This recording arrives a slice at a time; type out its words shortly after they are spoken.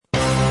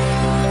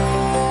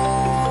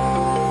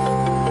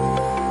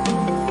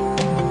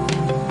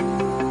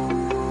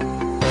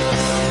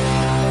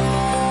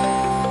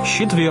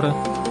Щит веры.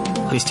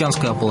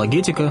 Христианская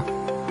апологетика.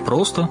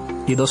 Просто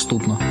и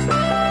доступно.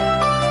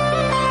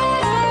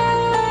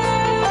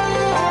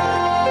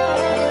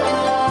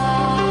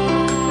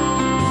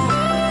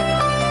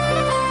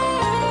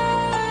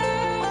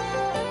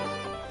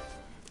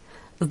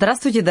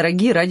 Здравствуйте,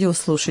 дорогие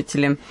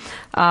радиослушатели.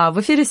 В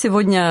эфире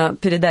сегодня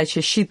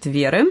передача «Щит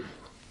веры».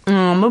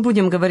 Мы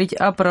будем говорить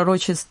о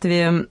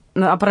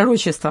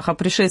пророчествах, о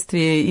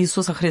пришествии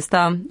Иисуса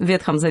Христа в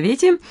Ветхом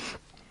Завете.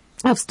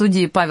 В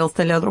студии Павел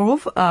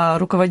Столяров,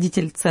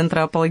 руководитель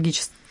Центра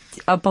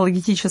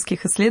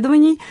апологетических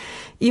исследований,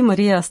 и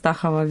Мария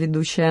Астахова,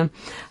 ведущая.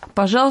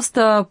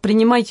 Пожалуйста,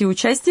 принимайте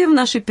участие в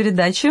нашей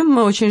передаче.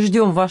 Мы очень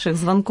ждем ваших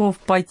звонков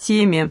по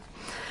теме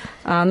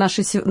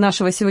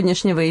нашего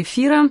сегодняшнего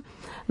эфира.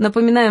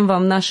 Напоминаем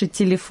вам наши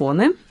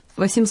телефоны.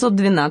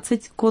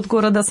 812, код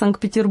города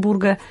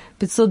Санкт-Петербурга,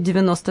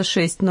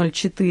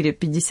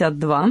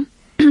 596-04-52,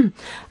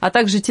 а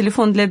также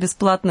телефон для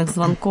бесплатных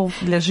звонков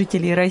для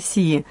жителей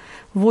России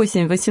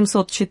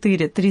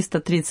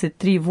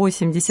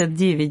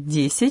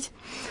 8-804-333-89-10,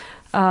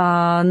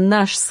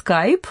 наш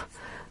скайп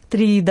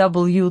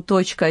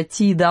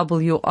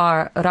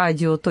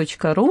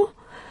www.twrradio.ru,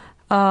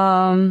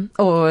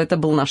 это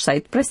был наш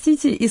сайт,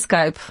 простите, и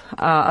скайп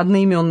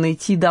одноименный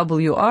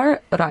TWR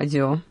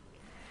Radio.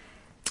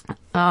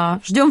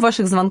 Ждем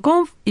ваших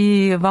звонков,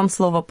 и вам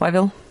слово,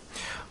 Павел.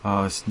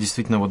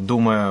 Действительно, вот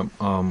думая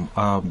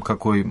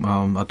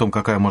о том,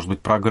 какая может быть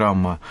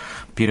программа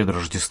перед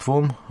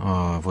Рождеством,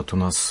 вот у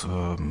нас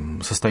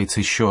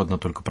состоится еще одна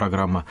только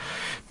программа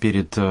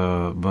перед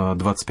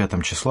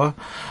 25 числа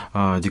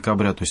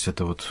декабря, то есть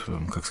это вот,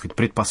 как сказать,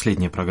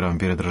 предпоследняя программа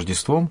перед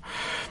Рождеством,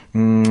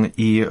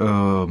 и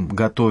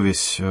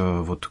готовясь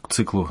вот к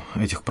циклу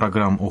этих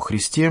программ о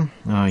Христе,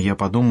 я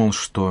подумал,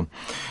 что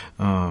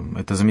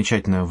это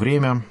замечательное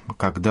время,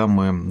 когда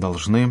мы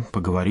должны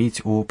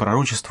поговорить о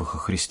пророчествах о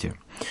Христе.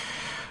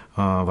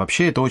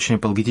 Вообще, это очень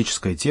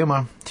апологетическая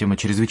тема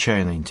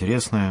чрезвычайно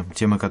интересная,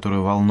 тема,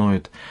 которая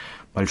волнует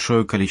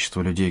большое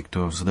количество людей,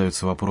 кто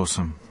задается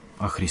вопросом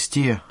о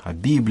Христе, о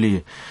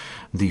Библии,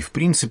 да и, в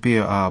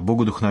принципе, о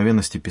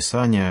богодухновенности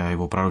Писания, о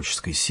его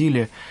пророческой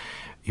силе.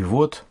 И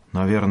вот,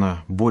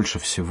 наверное, больше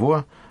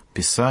всего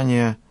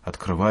Писание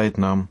открывает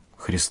нам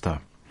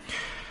Христа.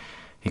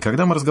 И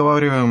когда мы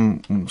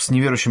разговариваем с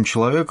неверующим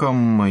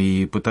человеком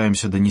и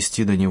пытаемся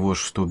донести до него,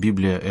 что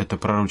Библия – это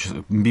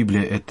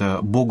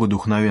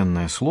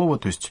богодухновенное слово,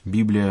 то есть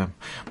Библия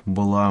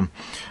была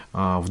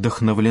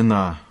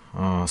вдохновлена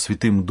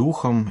Святым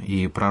Духом,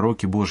 и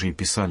пророки Божьи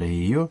писали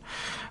ее,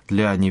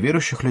 для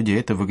неверующих людей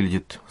это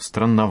выглядит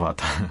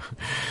странновато.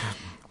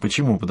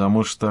 Почему?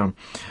 Потому что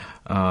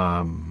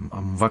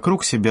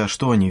вокруг себя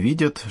что они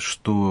видят?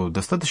 Что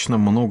достаточно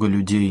много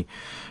людей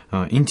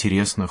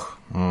интересных,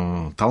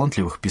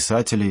 талантливых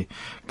писателей,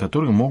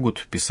 которые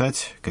могут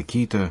писать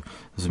какие-то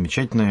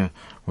замечательные,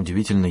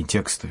 удивительные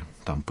тексты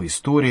там, по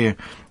истории,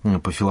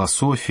 по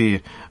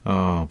философии,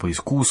 по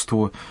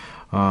искусству,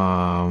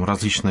 по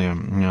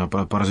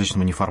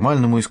различному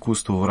неформальному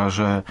искусству,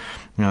 выражая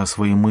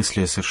свои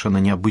мысли совершенно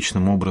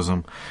необычным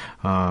образом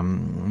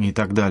и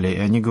так далее. И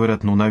они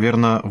говорят,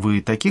 наверное,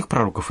 вы таких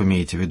пророков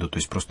имеете в виду, то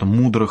есть просто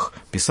мудрых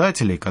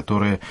писателей,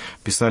 которые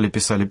писали,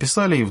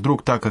 и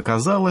вдруг так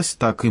оказалось,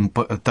 так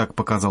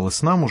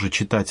показалось нам, уже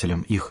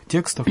читателям их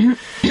текстов,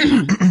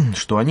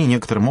 что они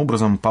некоторым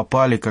образом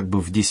попали как бы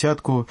в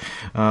десятку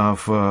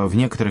в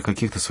некоторых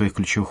каких-то своих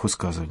ключевых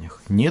высказываниях.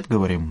 Нет,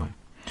 говорим мы.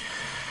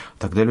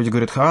 Тогда люди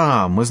говорят,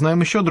 мы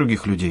знаем еще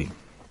других людей,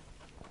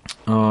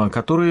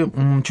 которые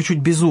чуть-чуть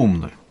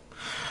безумны.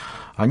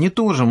 Они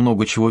тоже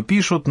много чего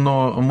пишут,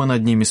 но мы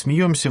над ними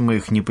смеемся, мы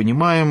их не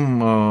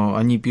понимаем,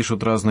 они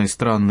пишут разные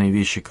странные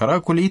вещи,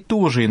 каракули, и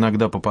тоже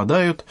иногда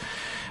попадают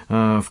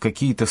в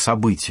какие-то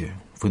события.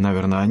 Вы,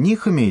 наверное, о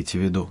них имеете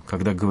в виду,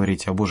 когда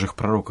говорите о Божьих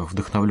пророках,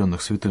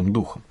 вдохновленных Святым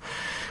Духом,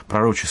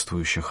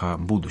 пророчествующих о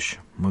будущем.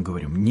 Мы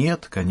говорим,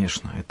 нет,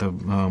 конечно, это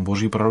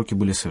Божьи пророки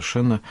были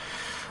совершенно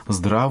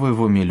здравые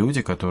в уме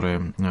люди,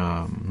 которые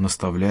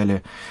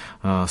наставляли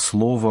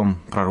словом,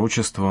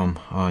 пророчеством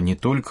не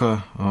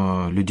только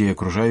людей,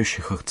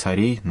 окружающих их,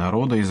 царей,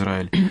 народа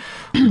Израиль,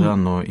 да,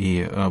 но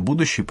и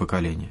будущее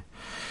поколение.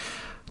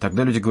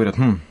 Тогда люди говорят,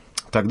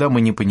 тогда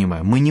мы не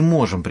понимаем. Мы не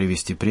можем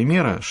привести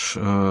примера,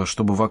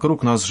 чтобы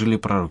вокруг нас жили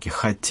пророки.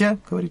 Хотя,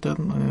 говорит,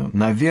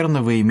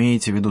 наверное, вы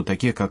имеете в виду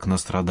такие, как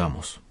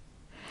Нострадамус.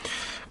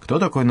 Кто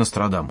такой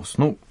Нострадамус?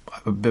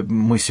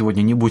 Мы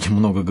сегодня не будем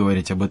много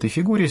говорить об этой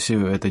фигуре,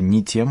 это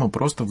не тема,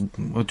 просто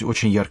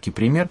очень яркий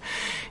пример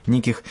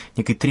некой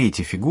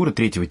третьей фигуры,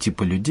 третьего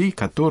типа людей,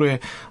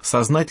 которые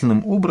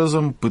сознательным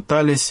образом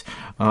пытались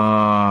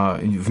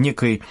в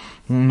некой,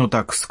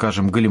 так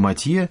скажем,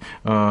 галиматье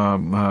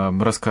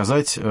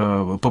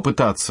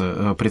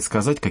попытаться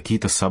предсказать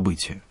какие-то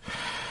события.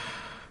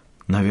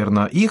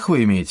 Наверное, их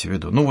вы имеете в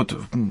виду? Ну вот,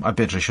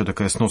 опять же, еще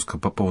такая сноска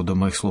по поводу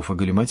моих слов о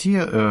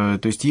галиматье.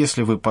 То есть,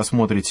 если вы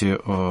посмотрите,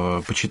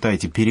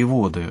 почитаете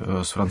переводы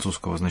с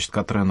французского, значит,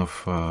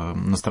 Катренов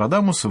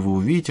Нострадамуса, вы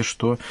увидите,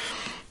 что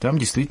там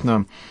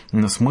действительно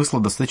смысла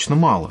достаточно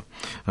мало.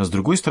 С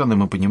другой стороны,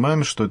 мы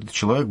понимаем, что этот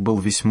человек был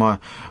весьма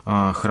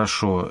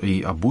хорошо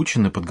и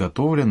обучен, и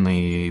подготовлен,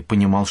 и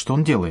понимал, что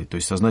он делает. То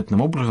есть,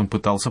 сознательным образом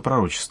пытался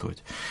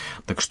пророчествовать.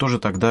 Так что же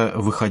тогда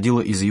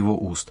выходило из его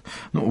уст?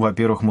 Ну,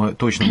 во-первых, мы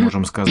точно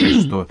можем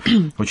сказать, что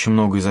очень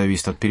многое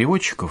зависит от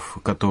переводчиков,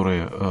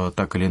 которые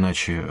так или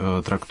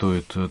иначе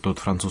трактуют тот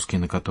французский,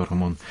 на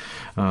котором он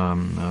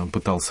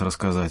пытался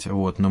рассказать.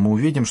 Вот. Но мы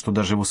увидим, что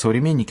даже его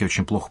современники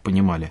очень плохо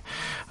понимали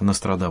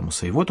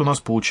Нострадамуса. И вот у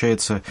нас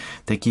получаются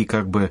такие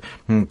как бы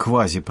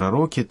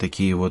квази-пророки,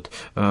 такие вот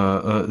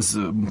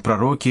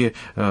пророки,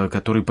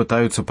 которые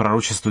пытаются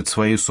пророчествовать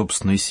своей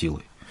собственной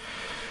силой.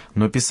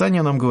 Но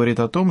Писание нам говорит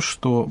о том,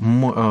 что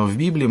в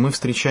Библии мы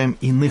встречаем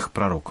иных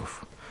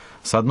пророков.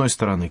 С одной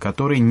стороны,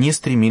 которые не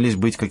стремились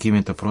быть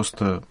какими-то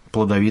просто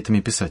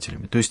плодовитыми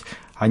писателями. То есть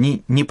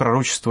они не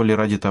пророчествовали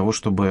ради того,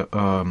 чтобы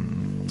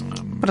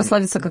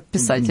прославиться как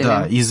писатели.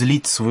 Да,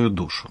 излить свою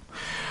душу.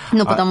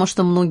 Ну, потому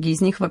что многие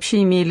из них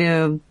вообще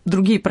имели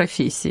другие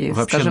профессии,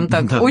 вообще, скажем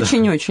так,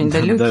 очень-очень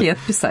далекие от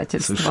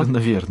писательства. Совершенно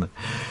верно.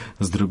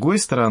 С другой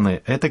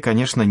стороны, это,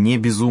 конечно, не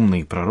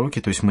безумные пророки,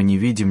 то есть мы не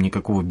видим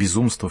никакого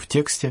безумства в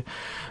тексте,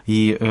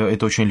 и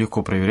это очень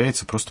легко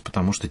проверяется, просто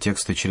потому что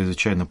тексты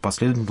чрезвычайно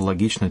последовательны,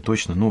 логичны,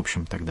 точно, ну, в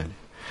общем, и так далее.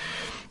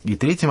 И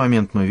третий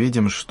момент, мы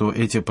видим, что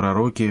эти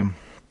пророки...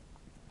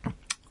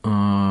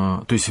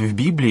 То есть в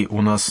Библии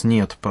у нас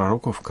нет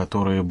пророков,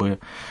 которые бы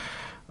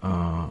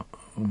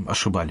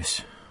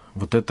ошибались.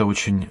 Вот это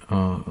очень,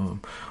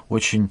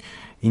 очень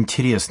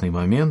интересный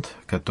момент,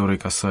 который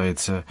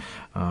касается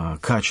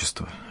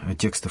качества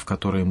текстов,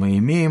 которые мы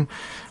имеем.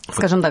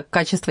 Скажем так,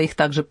 качество их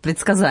также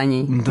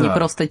предсказаний, да, не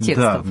просто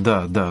текстов.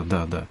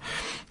 Да.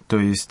 То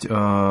есть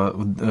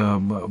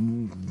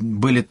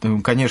были,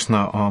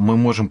 конечно, мы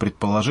можем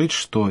предположить,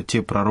 что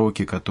те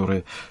пророки,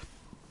 которые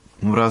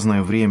в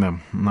разное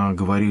время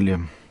говорили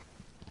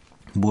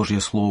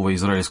Божье Слово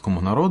израильскому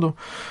народу,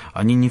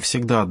 они не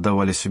всегда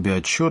отдавали себе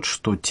отчет,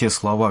 что те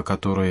слова,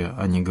 которые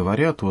они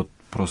говорят, вот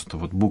просто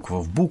вот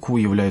буква в букву,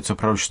 являются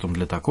пророчеством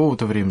для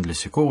такого-то времени, для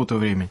сякого-то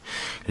времени,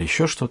 или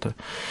еще что-то.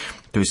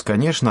 То есть,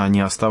 конечно,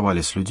 они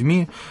оставались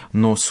людьми,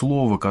 но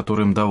слово,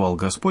 которое им давал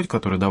Господь,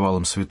 которое давал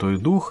им Святой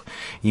Дух,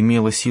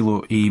 имело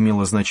силу и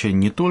имело значение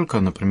не только,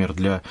 например,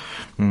 для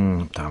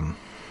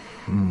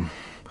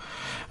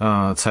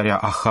царя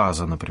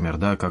Ахаза, например,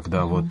 да,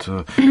 когда вот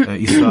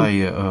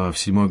Исаия в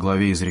 7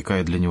 главе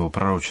изрекает для него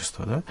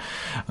пророчество,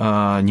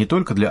 да, не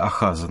только для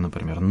Ахаза,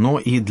 например, но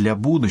и для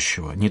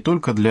будущего, не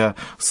только для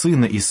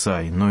сына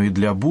Исаии, но и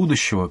для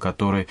будущего,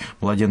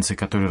 младенца,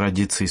 который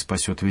родится и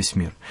спасет весь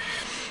мир.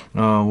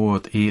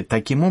 Вот. И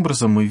таким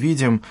образом мы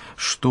видим,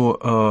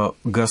 что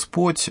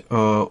Господь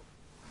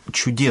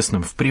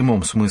чудесным в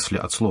прямом смысле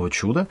от слова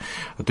чудо,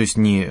 то есть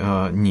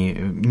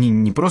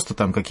не просто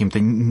там каким-то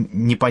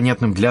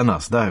непонятным для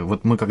нас, да,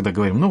 вот мы когда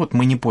говорим, ну вот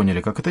мы не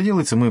поняли, как это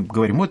делается, мы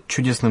говорим, вот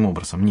чудесным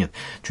образом. Нет,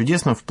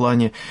 чудесным в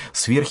плане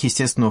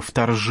сверхъестественного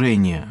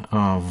вторжения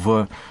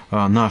в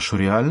нашу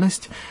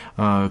реальность,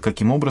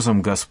 каким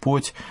образом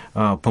Господь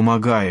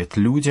помогает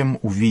людям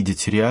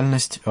увидеть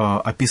реальность,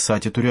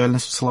 описать эту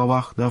реальность в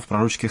словах, да, в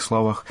пророческих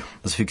словах,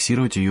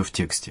 зафиксировать ее в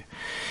тексте.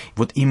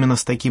 Вот именно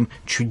с таким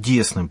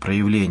чудесным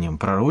проявлением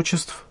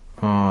пророчеств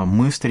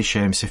мы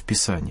встречаемся в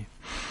Писании.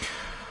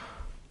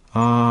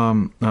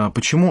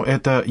 Почему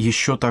это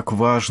еще так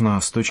важно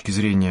с точки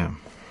зрения,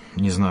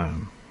 не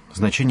знаю,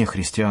 значения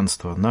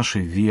христианства,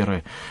 нашей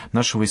веры,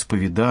 нашего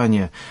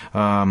исповедания,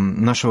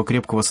 нашего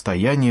крепкого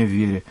стояния в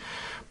вере?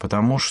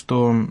 Потому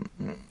что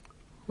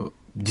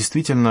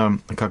действительно,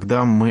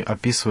 когда мы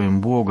описываем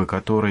Бога,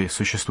 который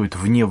существует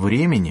вне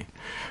времени,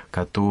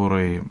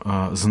 который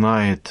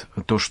знает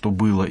то, что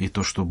было и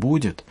то, что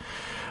будет,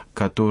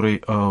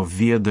 который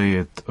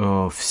ведает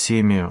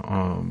всеми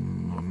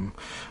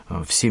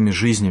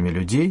жизнями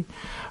людей,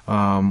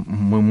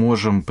 мы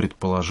можем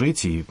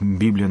предположить, и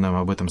Библия нам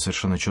об этом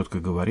совершенно четко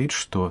говорит,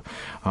 что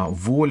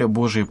воля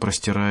Божия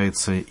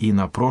простирается и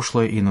на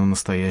прошлое, и на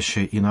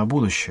настоящее, и на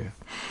будущее.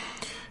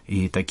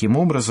 И таким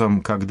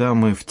образом, когда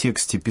мы в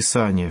тексте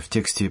Писания, в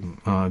тексте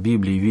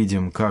Библии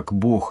видим, как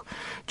Бог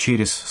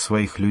через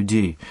своих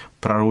людей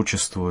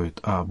пророчествует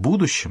о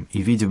будущем,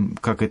 и видим,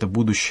 как это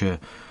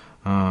будущее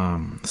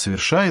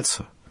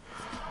совершается,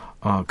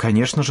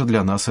 конечно же,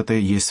 для нас это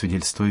и есть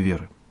свидетельство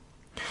веры.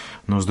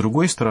 Но с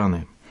другой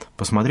стороны,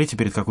 посмотрите,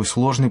 перед какой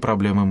сложной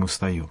проблемой мы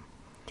встаем.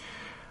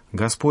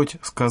 Господь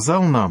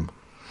сказал нам,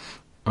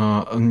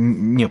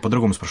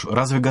 по-другому спрошу,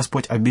 разве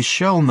Господь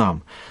обещал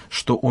нам,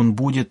 что Он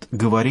будет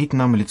говорить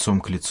нам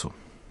лицом к лицу?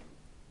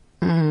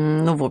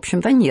 Ну, в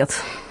общем-то, нет.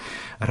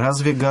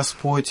 Разве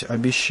Господь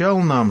обещал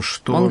нам,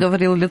 что... Он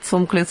говорил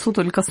лицом к лицу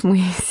только с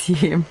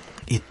Моисеем.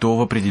 И то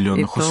в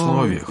определенных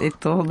условиях. И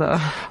то, да.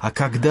 А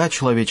когда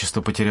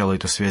человечество потеряло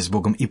эту связь с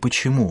Богом и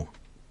почему?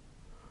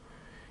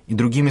 И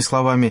другими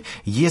словами,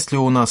 есть ли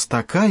у нас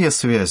такая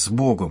связь с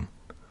Богом,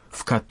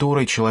 в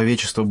которой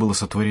человечество было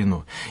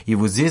сотворено? И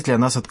вот здесь для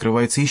нас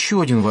открывается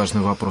еще один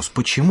важный вопрос.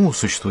 Почему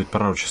существует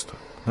пророчество?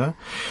 Да?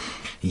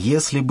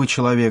 Если бы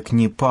человек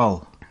не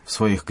пал в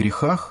своих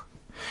грехах,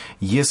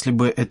 если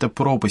бы эта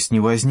пропасть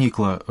не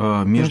возникла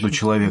между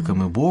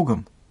человеком и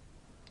Богом,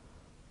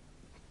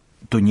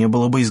 то не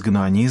было бы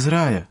изгнания из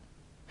рая.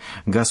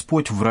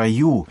 Господь в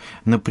раю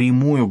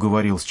напрямую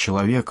говорил с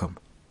человеком.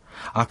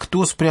 А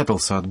кто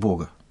спрятался от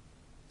Бога?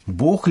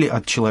 Бог ли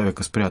от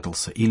человека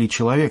спрятался, или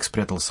человек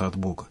спрятался от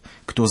Бога?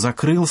 Кто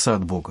закрылся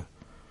от Бога?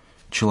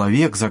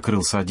 Человек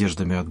закрылся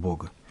одеждами от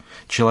Бога.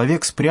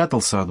 Человек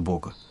спрятался от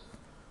Бога.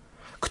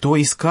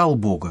 Кто искал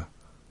Бога?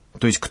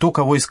 То есть кто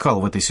кого искал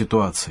в этой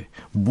ситуации?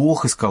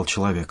 Бог искал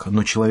человека,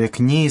 но человек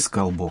не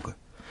искал Бога.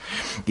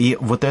 И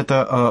вот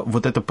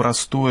это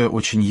простое,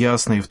 очень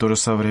ясное и в то же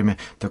самое время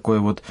такое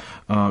вот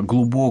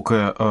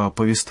глубокое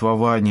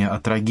повествование о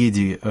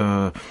трагедии,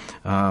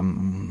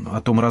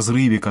 о том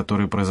разрыве,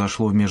 который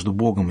произошло между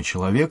Богом и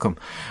человеком,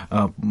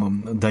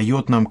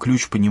 дает нам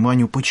ключ к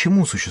пониманию,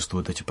 почему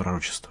существуют эти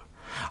пророчества.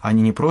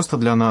 Они не просто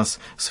для нас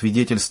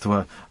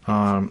свидетельство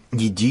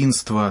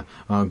единства,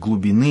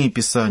 глубины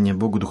Писания,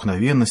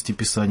 богодухновенности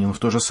Писания, но в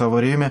то же самое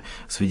время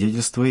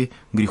свидетельство и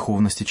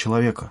греховности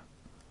человека.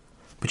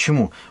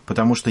 Почему?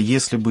 Потому что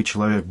если бы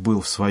человек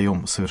был в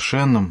своем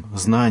совершенном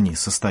знании,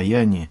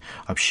 состоянии,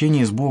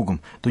 общении с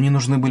Богом, то не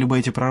нужны были бы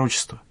эти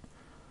пророчества.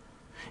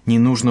 Не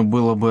нужно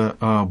было бы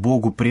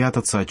Богу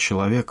прятаться от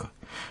человека.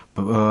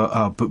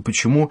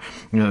 Почему?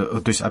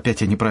 То есть,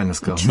 опять я неправильно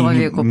сказал.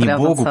 Не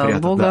Богу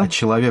прятаться, да, а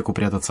человеку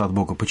прятаться от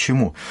Бога.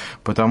 Почему?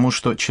 Потому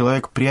что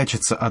человек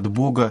прячется от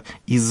Бога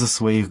из-за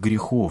своих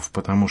грехов,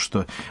 потому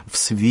что в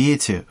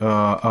свете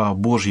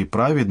Божьей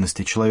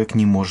праведности человек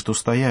не может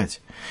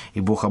устоять.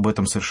 И Бог об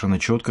этом совершенно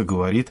четко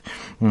говорит,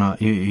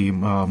 и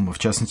в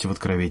частности в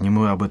Откровении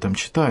мы об этом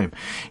читаем.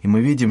 И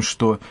мы видим,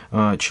 что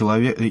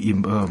человек... это и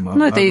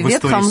в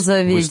Ветхом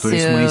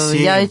Завете.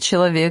 Я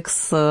человек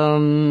с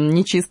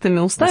нечистыми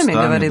устами,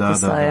 говорит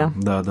Исаия.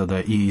 Да.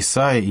 И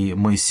Исаия, и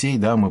Моисей,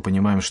 да, мы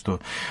понимаем, что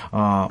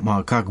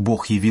как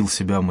Бог явил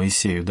себя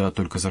Моисею, да,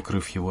 только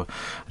закрыв его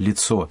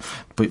лицо.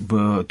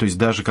 То есть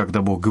даже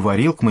когда Бог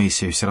говорил к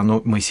Моисею, все равно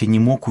Моисей не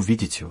мог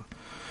увидеть его.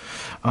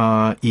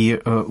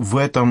 И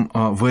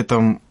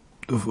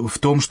в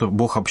том, что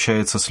Бог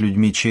общается с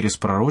людьми через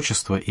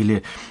пророчество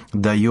или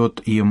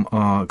дает им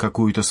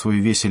какую-то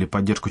свою весть или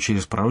поддержку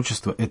через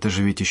пророчество, это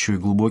же ведь еще и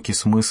глубокий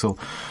смысл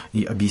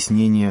и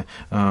объяснение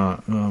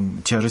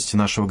тяжести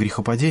нашего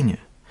грехопадения.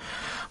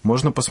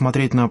 Можно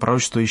посмотреть на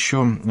пророчество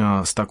еще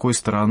с такой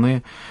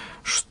стороны,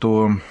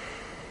 что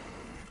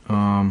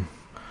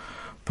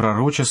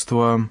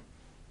пророчество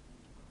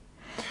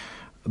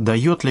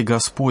дает ли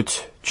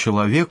Господь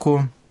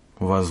человеку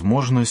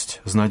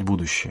возможность знать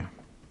будущее?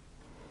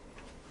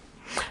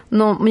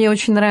 Но мне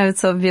очень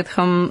нравится в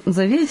Ветхом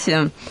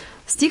Завете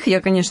стих,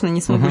 я, конечно,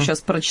 не смогу сейчас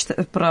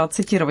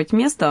процитировать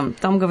место,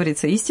 там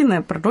говорится: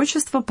 «Истинное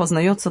пророчество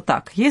познается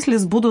так, если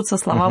сбудутся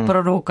слова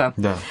пророка».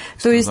 Да,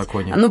 то есть,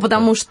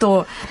 потому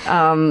что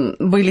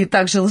были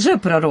также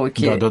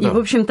лжепророки. И, в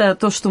общем-то,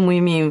 то, что мы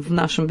имеем в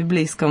нашем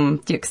библейском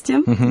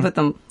тексте, в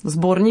этом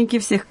сборнике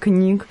всех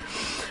книг,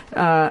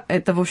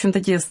 это, в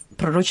общем-то, те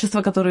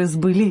пророчества, которые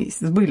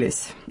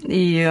сбылись.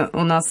 И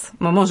у нас,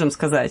 мы можем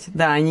сказать,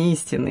 да, они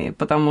истинные,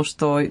 потому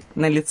что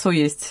налицо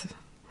есть...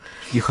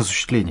 Их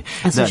осуществление.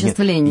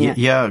 Осуществление.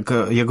 Да,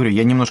 я говорю,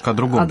 я немножко о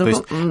другом. То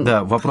есть,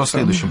 да, вопрос в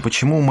следующем.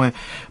 Почему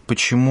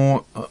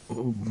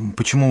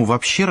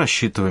вообще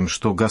рассчитываем,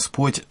 что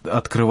Господь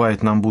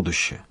открывает нам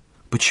будущее?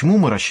 Почему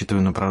мы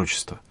рассчитываем на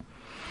пророчество?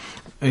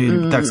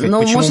 Так сказать,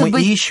 почему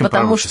мы ищем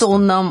потому пророчество? Что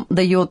он нам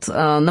дает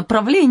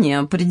направление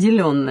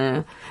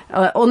определенное.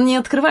 Он не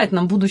открывает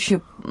нам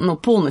будущее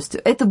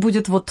полностью. Это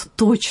будет вот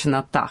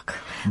точно так.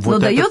 Вот но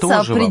дается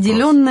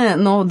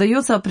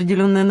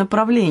определенное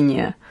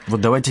направление.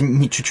 Вот давайте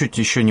чуть-чуть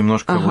еще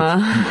немножко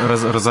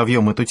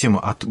разовьем эту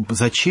тему.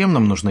 Зачем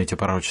нам нужны эти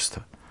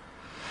пророчества?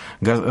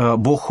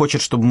 Бог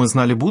хочет, чтобы мы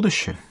знали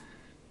будущее?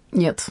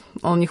 Нет,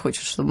 он не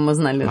хочет, чтобы мы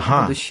знали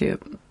будущее.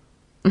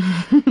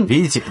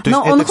 Видите? То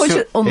но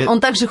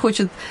он также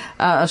хочет,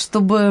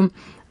 чтобы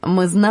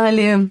мы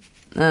знали,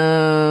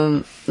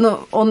 но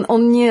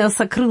он не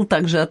сокрыл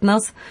также от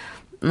нас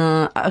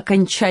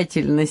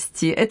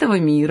окончательности этого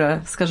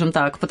мира, скажем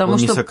так, потому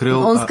что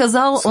он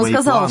сказал,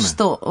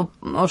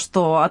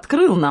 что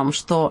открыл нам,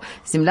 что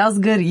земля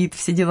сгорит,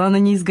 все дела на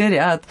ней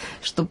сгорят,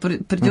 что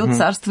придет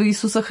царство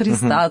Иисуса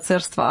Христа,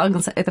 царство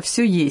Агнца, это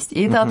все есть,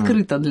 и это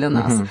открыто для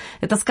нас,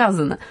 это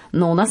сказано,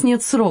 но у нас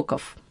нет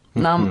сроков.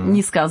 Нам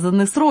не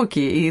сказаны сроки,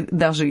 и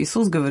даже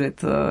Иисус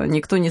говорит,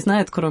 никто не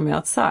знает, кроме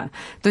Отца.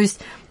 То есть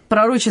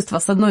пророчество,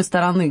 с одной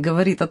стороны,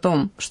 говорит о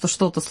том, что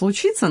что-то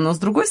случится, но с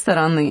другой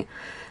стороны,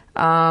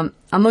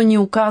 оно не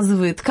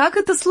указывает, как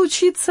это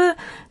случится,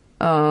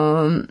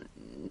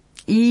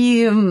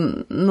 и,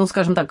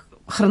 скажем так,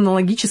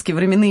 хронологические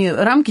временные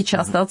рамки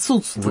часто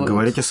отсутствуют. Вы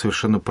говорите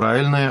совершенно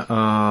правильные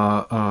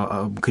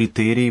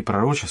критерии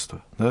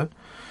пророчества, да?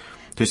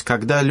 То есть,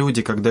 когда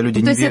люди То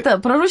не есть, это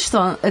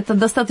пророчество, это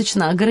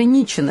достаточно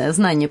ограниченное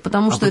знание,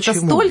 потому что это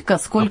столько,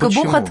 сколько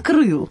Бог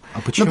открыл.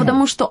 А почему? Но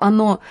потому что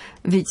оно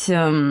ведь...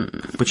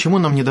 Почему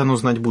нам не дано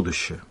знать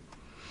будущее?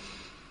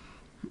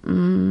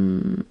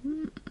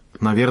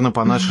 Наверное,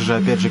 по нашей же,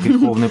 опять же,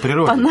 греховной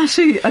природе. По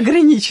нашей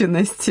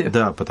ограниченности.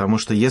 Да, потому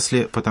что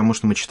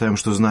мы читаем,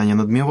 что знание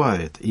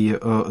надмевает, и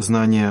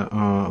знание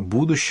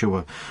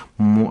будущего,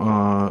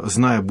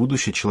 зная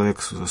будущее,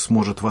 человек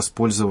сможет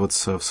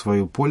воспользоваться в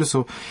свою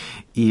пользу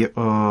и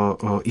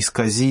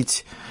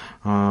исказить,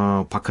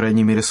 по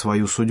крайней мере,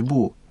 свою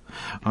судьбу.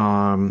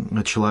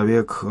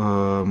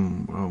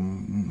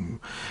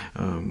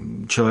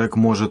 Человек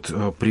может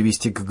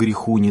привести к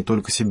греху не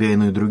только себя,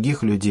 но и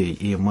других людей.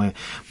 И мы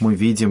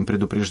видим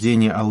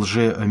предупреждение о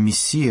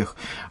лже-мессиях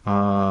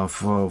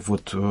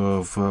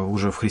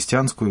уже в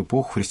христианскую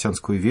эпоху, в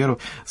христианскую веру.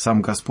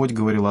 Сам Господь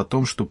говорил о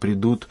том, что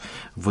придут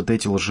вот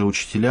эти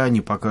лжеучителя,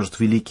 они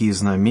покажут великие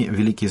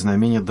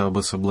знамения,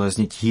 дабы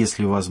соблазнить,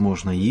 если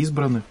возможно,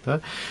 избранных.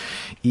 Да?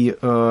 И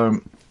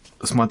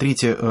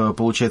смотрите,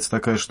 получается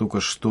такая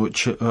штука, что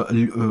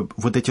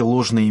вот эти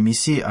ложные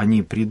мессии,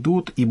 они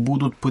придут и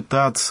будут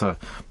пытаться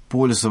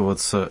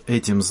пользоваться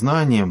этим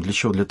знанием. Для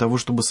чего? Для того,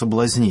 чтобы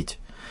соблазнить.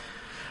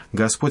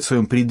 Господь в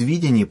своем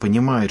предвидении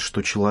понимает,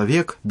 что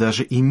человек,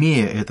 даже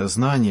имея это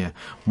знание,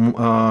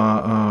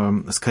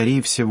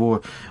 скорее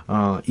всего,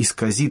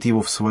 исказит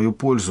его в свою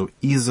пользу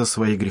из-за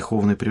своей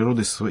греховной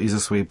природы, из-за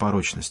своей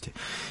порочности.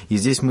 И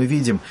здесь мы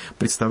видим,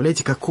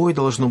 представляете, какое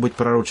должно быть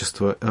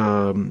пророчество,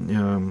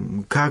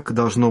 как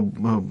должно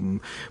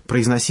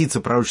произноситься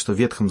пророчество в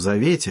Ветхом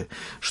Завете,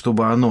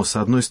 чтобы оно, с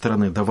одной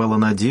стороны, давало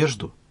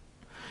надежду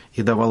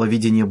и давало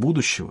видение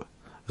будущего,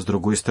 с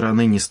другой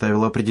стороны, не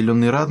ставила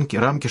определенные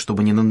рамки,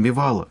 чтобы не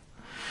надмевало.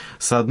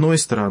 С одной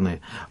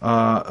стороны,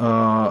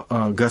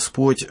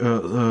 Господь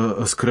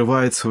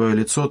скрывает свое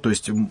лицо, то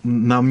есть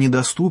нам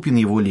недоступен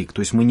Его лик,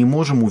 то есть мы не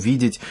можем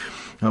увидеть,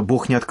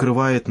 Бог не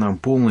открывает нам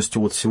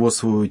полностью вот всего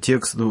своего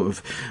текста,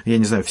 я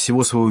не знаю,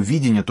 всего своего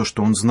видения, то,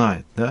 что Он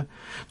знает, да?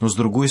 Но с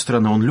другой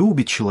стороны, Он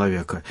любит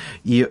человека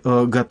и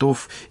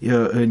готов,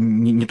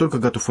 не только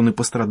готов, Он и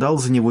пострадал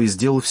за него, и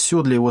сделал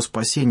все для его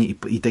спасения,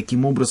 и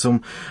таким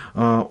образом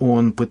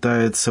Он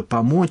пытается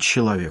помочь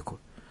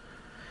человеку.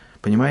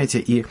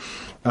 Понимаете?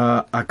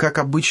 А как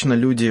обычно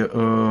люди,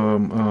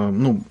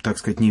 так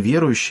сказать,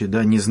 неверующие,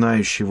 да, не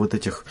знающие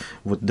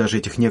даже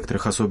этих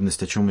некоторых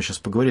особенностей, о чем мы сейчас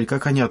поговорили,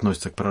 как они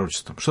относятся к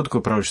пророчествам? Что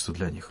такое пророчество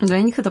для них?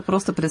 Для них это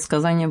просто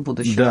предсказание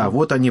будущего. Да,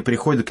 вот они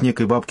приходят к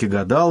некой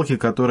бабке-гадалке,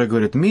 которая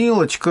говорит: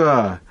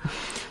 «Милочка,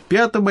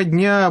 5-го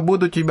дня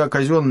будет у тебя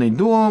казенный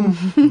дом,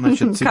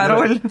 значит,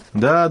 король.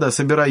 Да,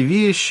 собирай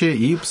вещи»,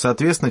 и,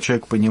 соответственно,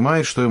 человек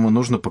понимает, что ему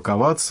нужно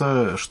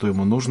паковаться, что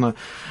ему нужно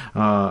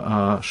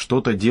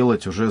что-то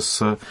делать уже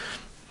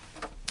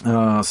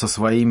со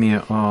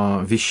своими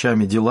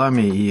вещами,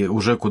 делами и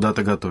уже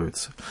куда-то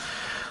готовиться.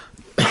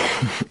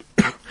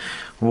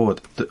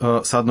 Вот,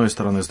 с одной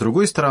стороны. С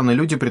другой стороны,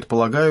 люди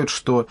предполагают,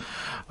 что,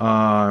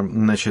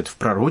 значит, в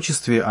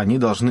пророчестве они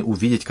должны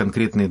увидеть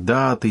конкретные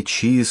даты,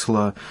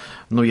 числа,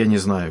 я не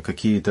знаю,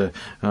 какие-то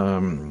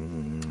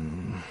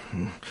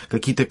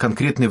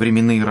конкретные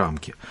временные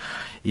рамки.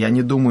 И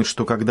они думают,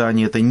 что когда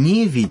они это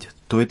не видят,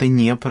 то это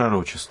не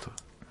пророчество.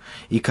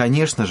 И,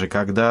 конечно же,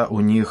 когда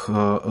они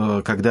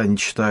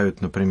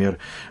читают, например,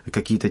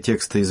 какие-то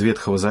тексты из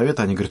Ветхого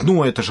Завета, они говорят: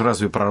 это же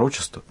разве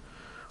пророчество?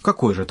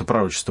 Какое же это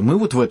пророчество? Мы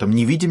вот в этом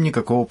не видим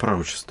никакого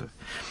пророчества.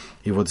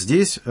 И вот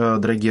здесь,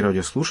 дорогие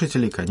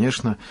радиослушатели,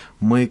 конечно,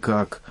 мы,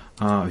 как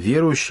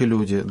верующие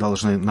люди,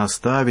 должны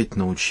наставить,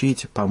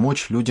 научить,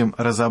 помочь людям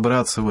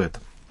разобраться в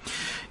этом.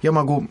 Я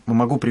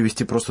могу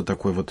привести просто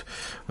такой вот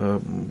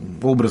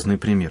образный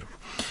пример.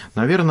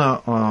 Наверное,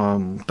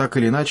 так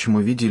или иначе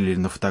мы видели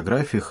на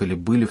фотографиях или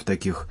были в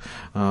таких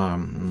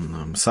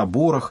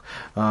соборах,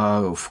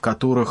 в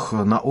которых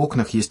на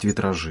окнах есть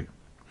витражи.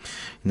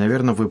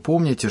 Наверное, вы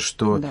помните,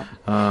 что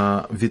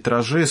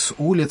витражи с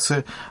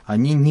улицы,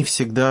 они не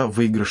всегда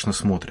выигрышно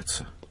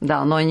смотрятся.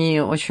 Да, но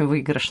они очень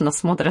выигрышно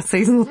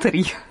смотрятся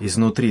изнутри.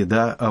 Изнутри,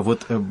 да. А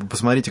вот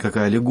посмотрите,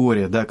 какая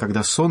аллегория, да,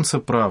 когда солнце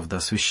правда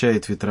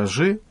освещает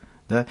витражи,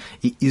 да,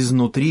 и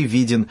изнутри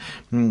виден,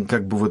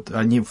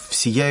 они в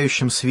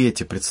сияющем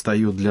свете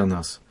предстают для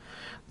нас.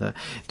 Да.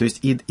 То есть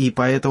и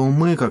поэтому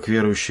мы, как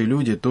верующие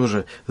люди,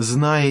 тоже,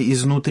 зная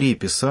изнутри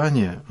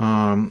Писания,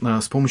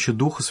 с помощью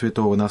Духа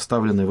Святого,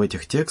 наставленные в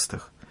этих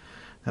текстах,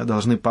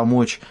 должны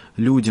помочь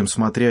людям,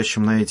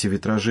 смотрящим на эти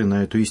витражи,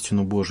 на эту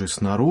истину Божию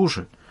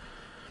снаружи,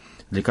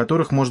 для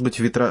которых, может быть,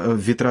 в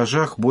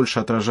витражах больше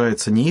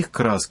отражается не их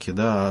краски,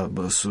 да,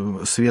 а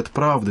свет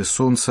правды,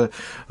 солнце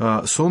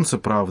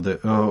правды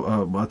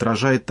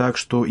отражает так,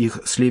 что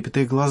их слепит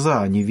их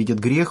глаза, они видят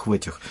грех в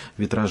этих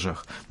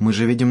витражах. Мы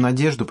же видим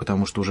надежду,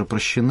 потому что уже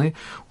прощены,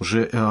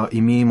 уже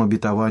имеем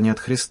обетование от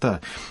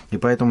Христа. И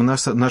поэтому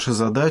наша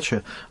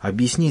задача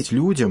объяснить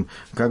людям,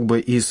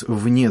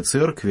 вне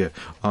церкви,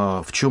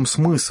 в чем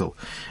смысл.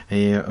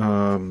 И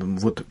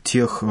вот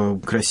тех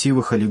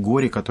красивых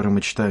аллегорий, которые мы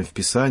читаем в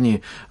Писании,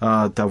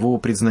 времени того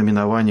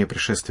предзнаменования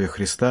пришествия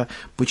Христа.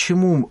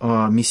 Почему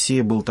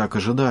Мессия был так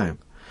ожидаем?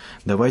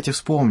 Давайте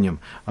вспомним,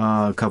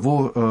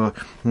 кто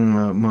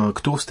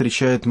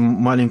встречает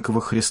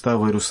маленького Христа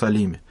в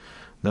Иерусалиме.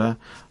 Да?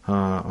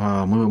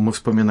 Мы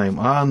вспоминаем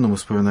Анну, мы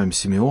вспоминаем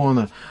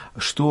Симеона.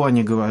 Что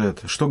они говорят?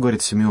 Что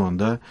говорит Симеон?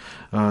 Да?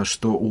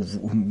 Что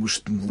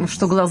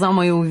глаза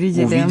мои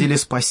увидели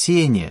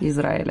спасение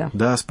Израиля.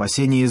 Да,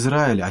 спасение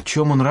Израиля. О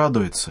чем он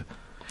радуется?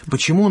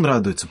 Почему он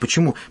радуется?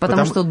 Почему?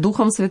 Потому что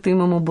Духом Святым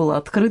ему было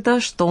открыто,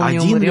 что он не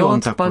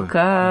умрет,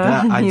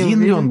 пока да, не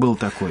один ли он был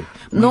такой?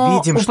 Но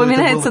видим,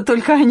 упоминается что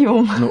только о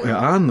нем. Ну, и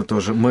Анна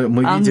тоже. Мы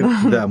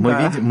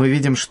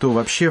видим, что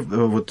вообще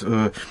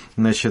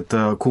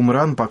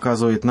Кумран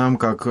показывает нам,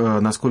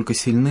 насколько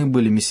сильны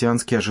были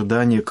мессианские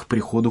ожидания к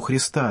приходу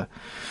Христа.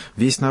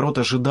 Весь народ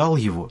ожидал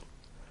его.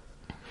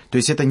 То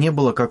есть это не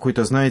было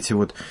какой-то, знаете,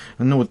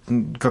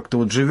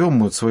 как-то живем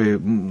мы своей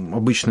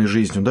обычной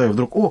жизнью, да, и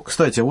вдруг,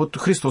 кстати,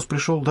 Христос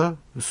пришел, да,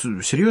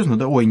 серьезно,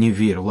 да, ой, не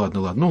верю,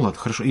 ладно,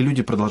 хорошо, и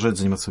люди продолжают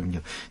заниматься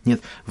своим. Нет,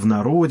 в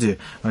народе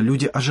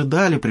люди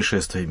ожидали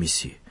пришествия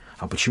Мессии.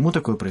 А почему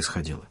такое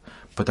происходило?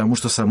 Потому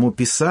что само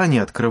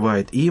Писание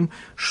открывает им,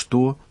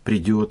 что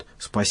придет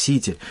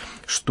Спаситель,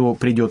 что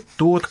придет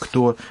тот,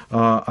 кто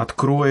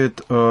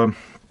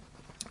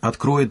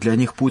откроет для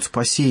них путь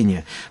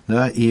спасения.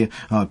 Да? И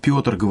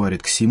Петр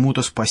говорит, к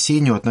сему-то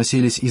спасению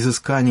относились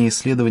изыскания и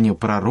исследования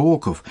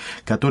пророков,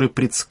 которые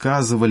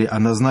предсказывали о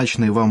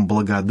назначенной вам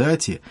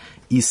благодати,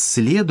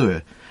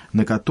 исследуя,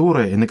 на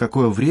которое и на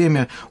какое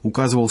время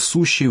указывал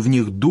сущий в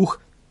них Дух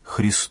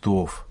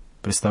Христов.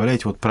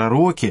 Представляете,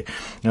 пророки,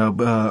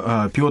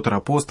 Петр,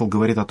 апостол,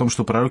 говорит о том,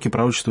 что пророки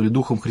пророчествовали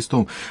Духом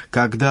Христовым,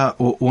 когда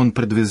он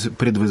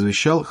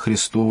предвозвещал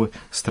Христовы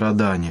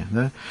страдания.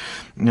 Да?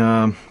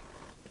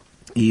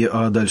 И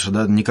дальше,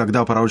 да,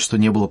 никогда пророчество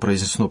не было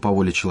произнесено по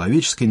воле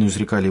человеческой, но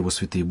изрекали его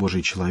святые Божьи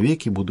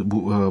человеки,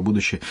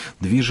 будучи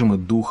движимы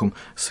Духом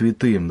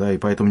Святым, да, и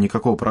поэтому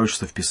никакого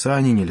пророчества в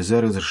Писании нельзя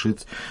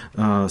разрешить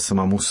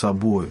самому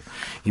собою.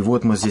 И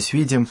мы здесь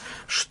видим,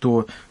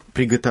 что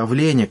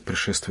приготовление к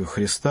пришествию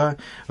Христа,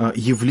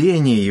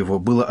 явление его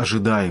было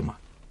ожидаемо.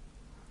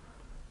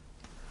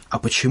 А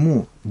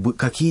почему?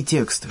 Какие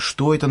тексты?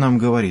 Что это нам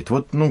говорит?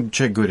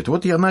 Человек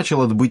говорит, я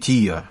начал от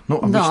бытия.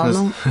 Обычно...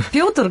 Да,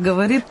 Петр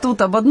говорит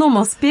тут об одном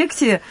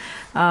аспекте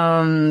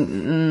о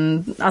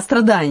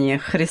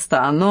страданиях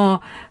Христа,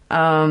 но,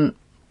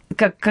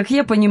 как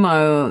я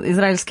понимаю,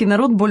 израильский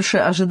народ больше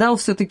ожидал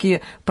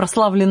все-таки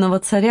прославленного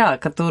царя,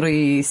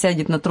 который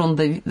сядет на трон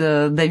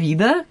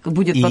Давида,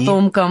 будет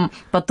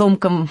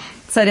потомком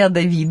царя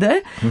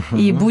Давида,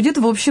 и будет,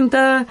 в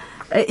общем-то,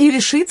 и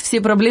решит все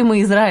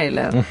проблемы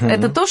Израиля.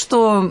 Это то,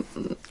 что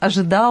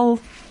ожидал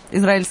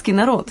израильский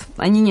народ.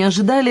 Они не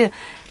ожидали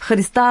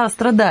Христа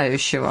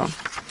страдающего.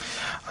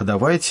 А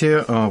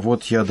давайте,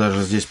 я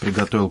даже здесь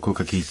приготовил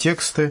кое-какие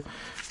тексты.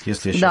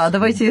 Если я сейчас,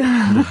 давайте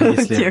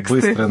если тексты.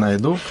 Я быстро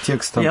найду к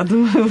текстам. Я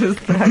думаю, вы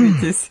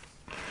справитесь.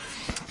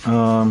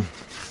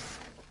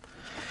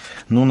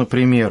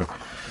 Например,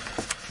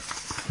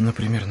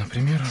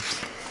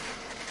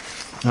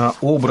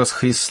 образ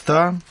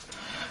Христа,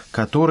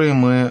 который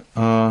мы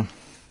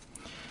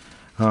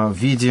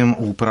видим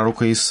у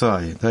пророка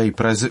Исаии. Да, и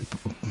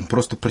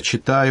просто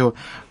прочитаю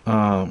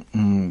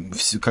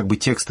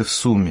тексты в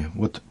сумме.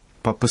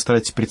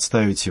 Постарайтесь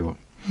представить его.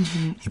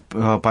 И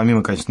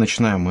помимо, конечно,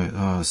 начинаем мы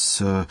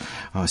с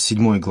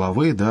 7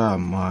 главы, да,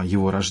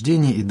 его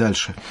рождения и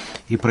дальше.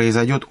 «И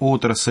произойдет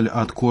отрасль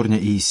от корня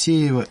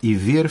Иисеева, и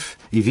ветвь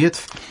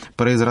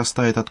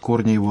произрастает от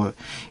корня его,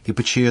 и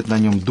почиет на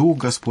нем Дух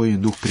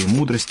Господень, Дух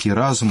премудрости и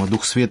разума,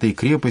 Дух света и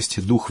крепости,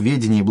 Дух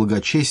ведения и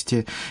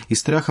благочестия, и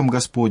страхом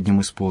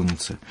Господним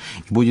исполнится.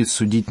 И будет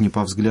судить не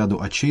по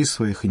взгляду очей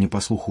своих, и не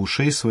по слуху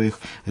ушей своих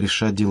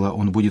решать дела.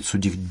 Он будет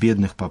судить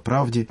бедных по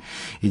правде,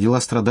 и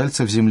дела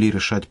страдальцев земли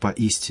решать по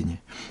истине».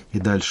 И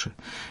дальше.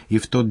 «И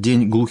в тот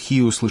день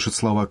глухие услышат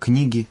слова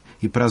книги,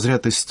 и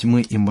прозрят из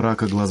тьмы и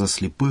мрака глаза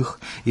слепых,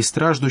 и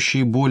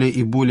страждущие более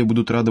и более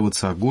будут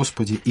радоваться о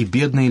Господе, и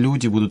бедные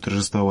люди будут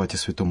торжествовать о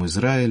святом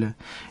Израиля».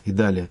 И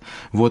далее.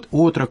 «Вот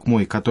отрок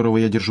мой, которого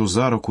я держу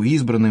за руку,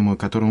 избранный мой,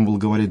 которому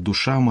благоволит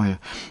душа моя,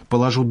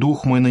 положу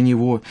дух мой на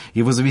него,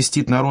 и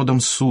возвестит народом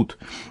суд,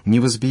 не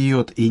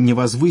возбьет и не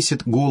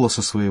возвысит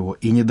голоса своего,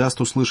 и не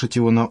даст услышать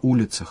его на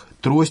улицах,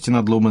 трости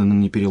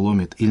надломанным не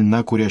переломит, и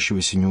льна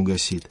курящегося не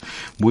угасит,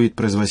 будет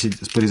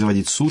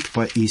производить суд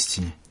по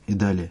истине». И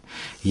далее.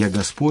 «Я,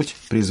 Господь,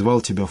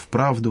 призвал тебя в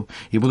правду,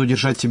 и буду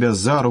держать тебя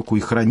за руку, и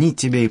хранить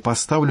тебя, и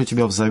поставлю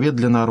тебя в завет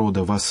для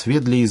народа, во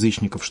свет для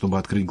язычников, чтобы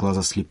открыть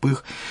глаза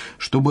слепых,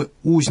 чтобы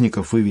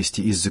узников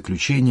вывести из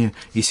заключения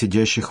и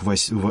сидящих во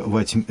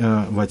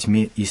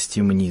тьме из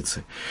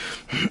темницы».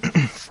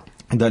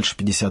 Дальше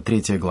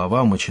 53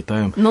 глава, мы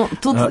читаем... Но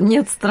тут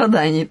нет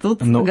страданий,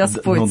 тут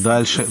Господь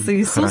дальше, с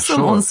Иисусом,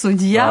 хорошо, Он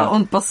судья,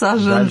 Он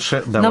посажен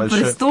на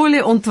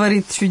престоле, Он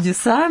творит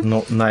чудеса.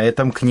 Но на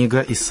этом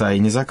книга Исаии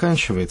не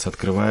заканчивается.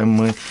 Открываем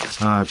мы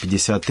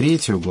 53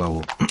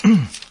 главу.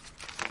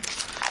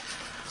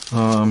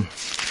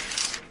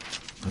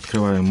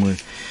 Открываем мы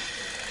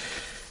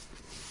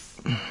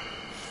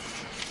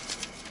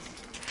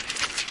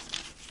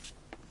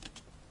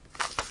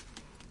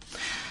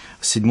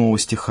С 7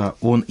 стиха.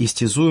 «Он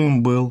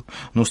истязуем был,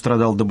 но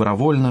страдал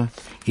добровольно,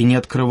 и не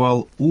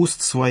открывал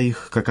уст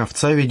своих, как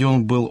овца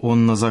веден был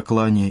он на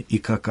заклание, и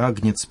как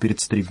агнец перед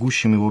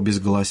стригущим его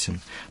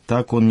безгласен.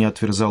 Так он не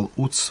отверзал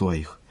уст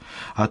своих.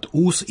 От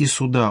уз и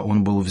суда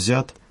он был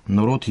взят,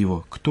 но род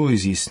его кто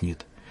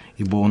изъяснит?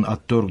 Ибо он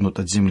отторгнут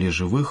от земли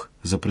живых,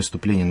 за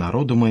преступление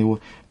народа моего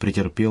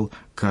претерпел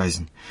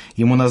казнь.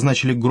 Ему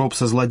назначили гроб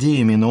со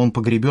злодеями, но он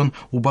погребен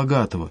у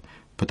богатого,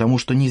 потому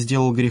что не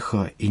сделал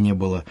греха, и не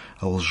было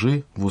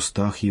лжи в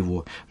устах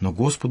его, но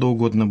Господу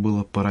угодно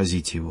было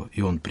поразить его,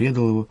 и он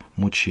предал его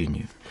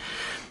мучению».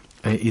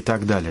 И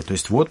так далее. То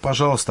есть вот,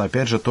 пожалуйста,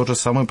 опять же, тот же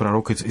самый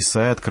пророк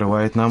Исаия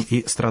открывает нам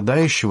и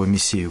страдающего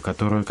Мессию,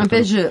 который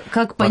опять же,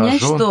 как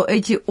понять, что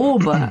эти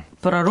оба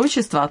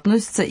пророчества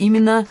относятся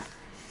именно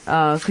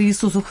к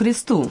Иисусу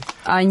Христу,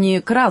 а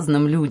не к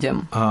разным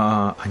людям?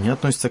 Они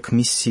относятся к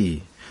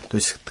Мессии, то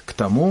есть к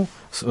тому,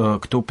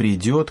 кто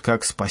придет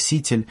как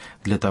Спаситель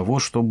для того,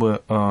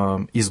 чтобы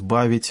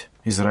избавить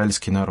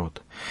израильский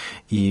народ.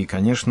 И,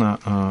 конечно,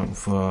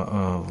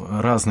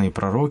 разные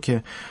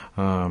пророки,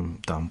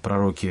 там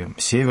пророки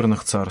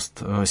Северного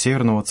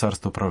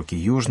царства, пророки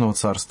Южного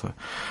царства,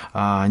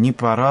 они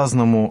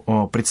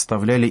по-разному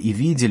представляли и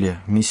видели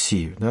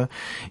Мессию. Да?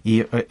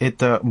 И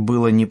это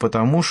было не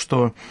потому,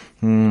 что,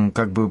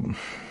 как бы,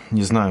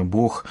 не знаю,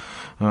 Бог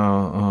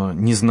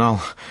не знал,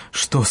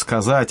 что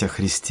сказать о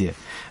Христе.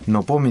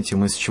 Но помните,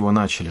 мы с чего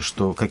начали,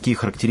 что какие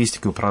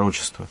характеристики у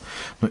пророчества?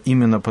 Но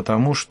именно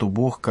потому, что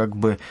Бог как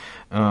бы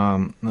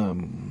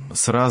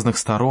с разных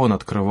сторон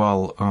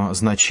открывал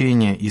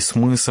значение и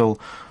смысл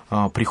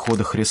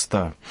прихода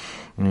Христа.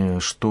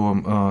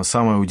 Что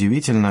самое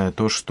удивительное,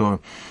 то, что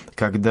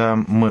когда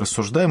мы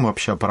рассуждаем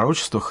вообще о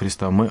пророчествах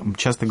Христа, мы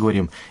часто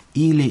говорим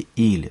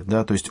 «или-или»,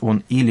 да, то есть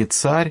он или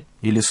царь,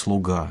 или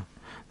слуга.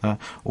 Да?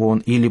 Он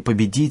или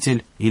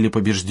победитель, или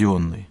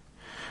побежденный.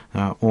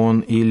 Да?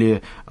 Он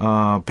или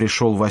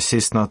пришел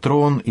воссесть на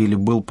трон, или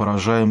был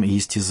поражаем и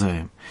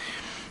истязаем.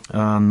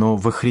 Но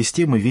во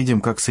Христе мы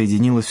видим, как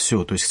соединилось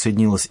все. То есть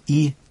соединилось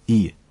и.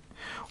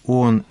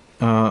 Он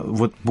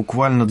вот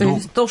буквально... То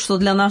есть то, что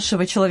для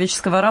нашего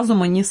человеческого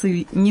разума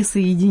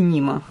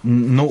несоединимо.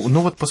 Ну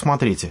вот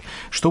посмотрите,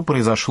 что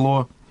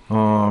произошло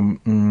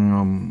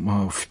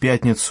в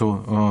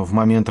пятницу, в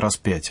момент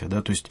распятия.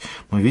 Да? То есть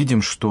мы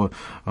видим, что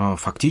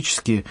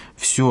фактически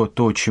все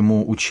то,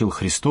 чему учил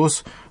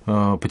Христос,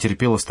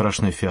 потерпело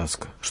страшное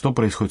фиаско. Что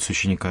происходит с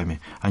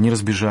учениками? Они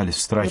разбежались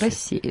в страхе.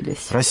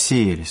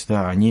 Рассеялись,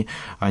 да.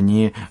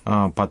 Они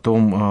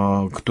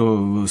потом,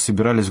 кто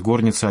собирались в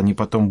горнице, они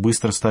потом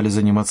быстро стали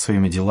заниматься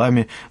своими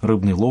делами,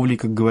 рыбной ловлей,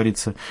 как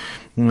говорится.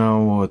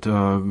 Вот.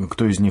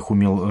 Кто из них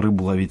умел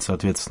рыбу ловить,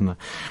 соответственно.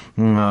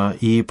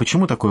 И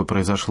почему такое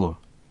произошло?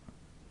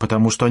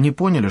 Потому что они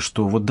поняли,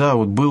 что вот да,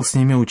 вот был с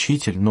ними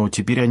учитель, но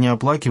теперь они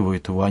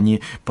оплакивают его,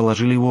 они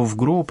положили его в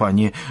гроб,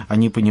 они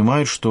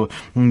понимают, что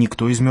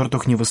никто из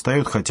мертвых не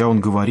восстает, хотя он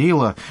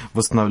говорил о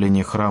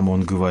восстановлении храма,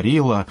 он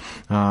говорил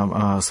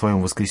о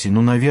своем воскресении.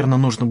 Ну, наверное,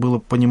 нужно было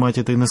понимать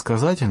это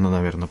иносказательно,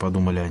 наверное,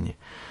 подумали они.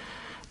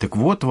 Так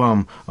вот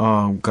вам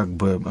как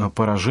бы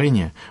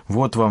поражение,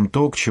 вот вам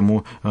то, к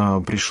чему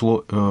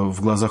пришло в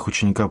глазах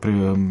ученика,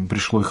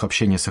 пришло их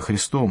общение со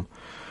Христом.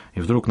 И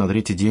вдруг на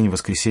третий день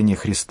воскресения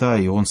Христа,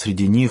 и Он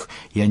среди них,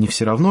 и они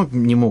все равно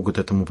не могут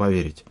этому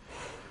поверить.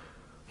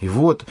 И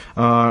вот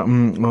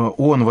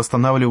Он,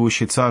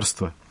 восстанавливающий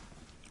царство,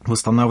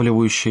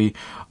 восстанавливающий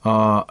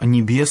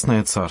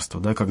небесное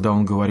царство, да, когда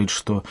Он говорит,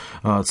 что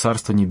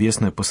царство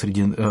небесное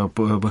посреди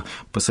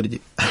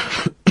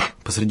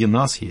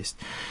нас есть.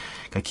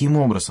 Каким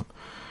образом?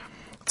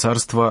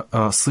 Царство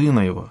Сына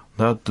Его,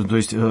 да, то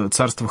есть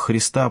царство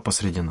Христа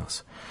посреди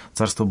нас,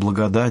 царство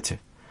благодати.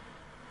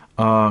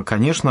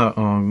 Конечно,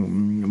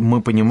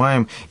 мы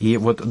понимаем, и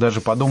вот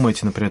даже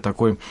подумайте, например,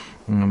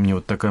 мне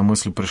вот такая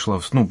мысль пришла,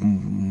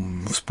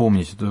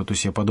 вспомнить, то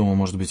есть я подумал,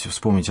 может быть,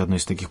 вспомнить одно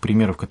из таких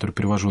примеров, которые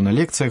привожу на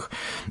лекциях,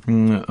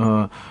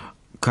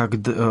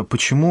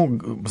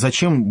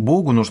 зачем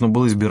Богу нужно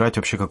было избирать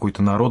вообще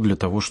какой-то народ для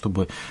того,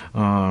 чтобы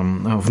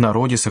в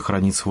народе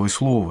сохранить свое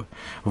слово,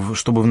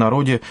 чтобы в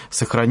народе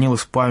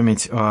сохранилась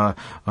память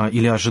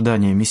или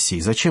ожидание Мессии?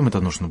 Зачем это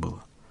нужно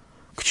было?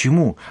 К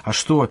чему? А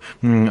что,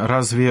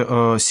 разве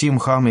Сим,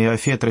 Хам и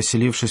Иафет,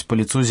 расселившись по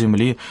лицу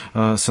земли,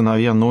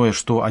 сыновья Ноя,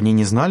 что, они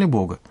не знали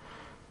Бога?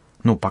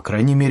 Ну, по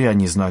крайней мере,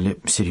 они знали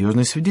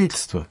серьезное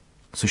свидетельство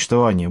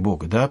существования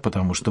Бога, да,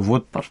 потому что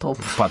вот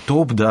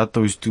потоп, да,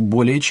 то есть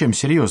более чем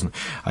серьезно.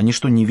 Они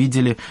что, не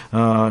видели,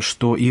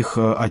 что их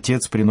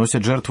отец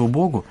приносит жертву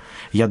Богу?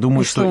 Я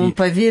думаю, что он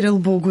поверил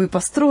Богу и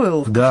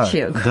построил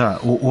ковчег. Да,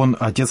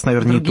 отец,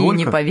 наверное, другие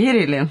не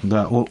поверили.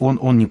 Да,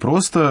 он не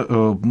просто,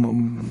 то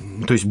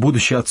есть,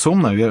 будучи отцом,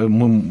 наверное,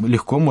 мы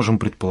легко можем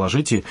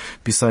предположить, и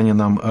Писание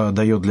нам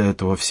дает для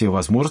этого все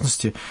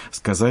возможности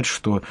сказать,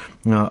 что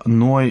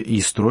Ной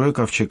и строя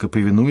ковчег, и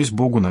повинуясь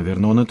Богу,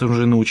 наверное, он это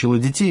уже научил и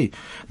детей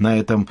на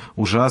этом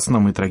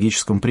ужасном и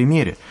трагическом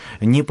примере,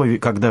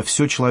 когда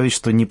все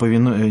человечество не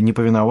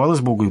повиновалось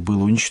Богу и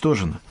было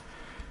уничтожено.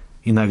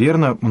 И,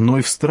 наверное,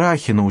 Ной в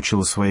страхе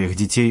научил своих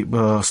детей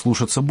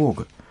слушаться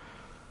Бога.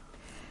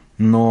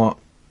 Но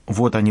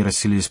вот они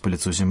расселились по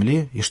лицу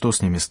земли, и что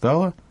с ними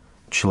стало?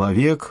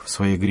 Человек в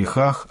своих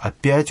грехах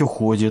опять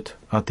уходит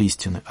от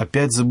истины,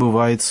 опять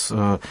забывает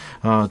то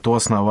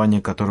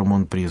основание, к которому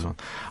он призван.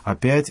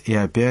 Опять и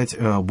опять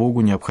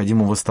Богу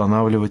необходимо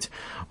восстанавливать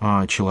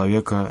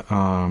человека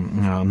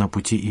на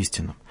пути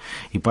истинном.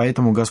 И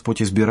поэтому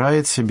Господь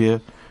избирает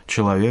себе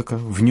человека,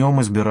 в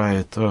нем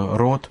избирает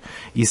род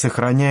и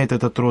сохраняет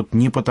этот род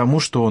не потому,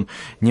 что он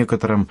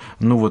некоторым,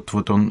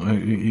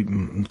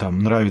 там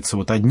нравятся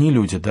одни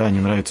люди, да, не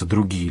нравятся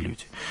другие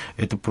люди.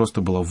 Это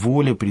просто была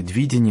воля,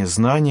 предвидение,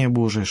 знание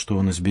Божие, что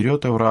он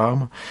изберет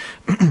Авраама,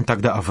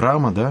 тогда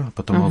Авраама, да,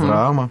 потом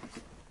Авраама.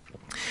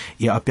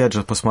 И опять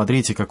же,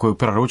 посмотрите, какое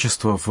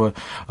пророчество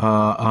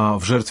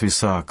в жертве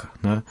Исаака.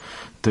 Да?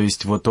 То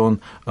есть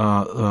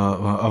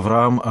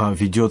Авраам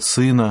ведет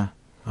сына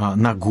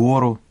на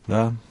гору,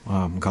 да,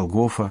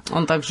 Голгофа.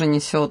 Он также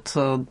несет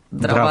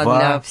дрова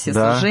для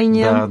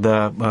всесожжения,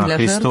 для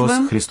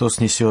жертвы. Христос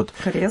несет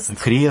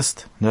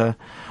крест, да,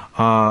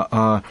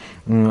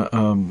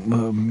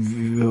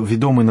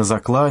 ведомый на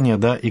заклание,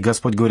 да, и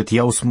Господь говорит,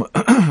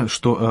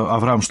 что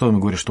Авраам, что ему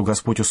говорит, что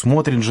Господь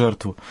усмотрит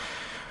жертву.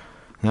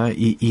 Да,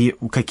 и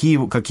какие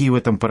в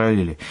этом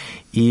параллели.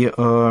 И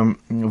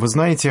вы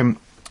знаете,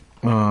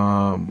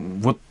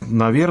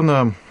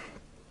 наверное,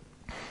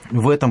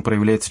 в этом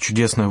проявляется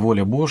чудесная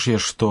воля Божья,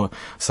 что,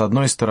 с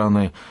одной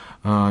стороны,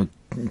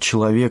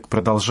 человек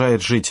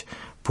продолжает жить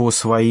по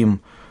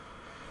своим,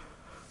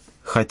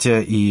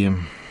 хотя и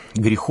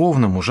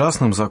греховным,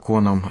 ужасным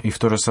законам, и в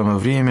то же самое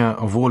время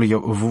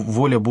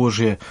воля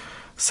Божья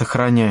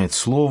сохраняет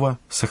Слово,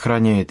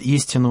 сохраняет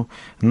истину,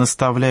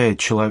 наставляет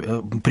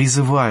человека,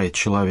 призывает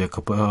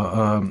человека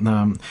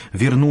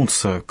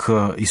вернуться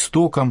к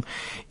истокам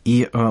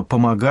и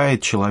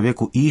помогает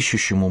человеку,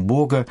 ищущему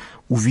Бога,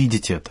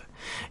 увидеть это.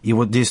 И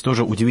вот здесь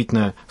тоже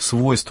удивительное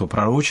свойство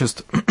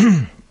пророчеств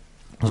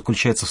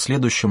заключается в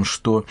следующем,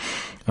 что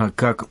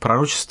как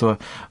пророчества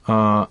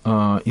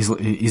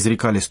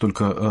изрекались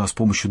только с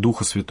помощью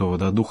Духа Святого,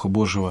 да, Духа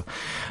Божьего,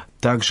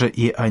 также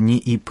и они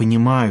и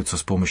понимаются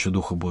с помощью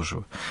Духа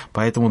Божьего.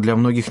 Поэтому для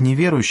многих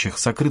неверующих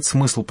сокрыт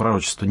смысл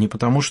пророчества не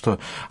потому, что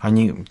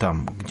они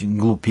там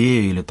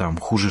глупее или там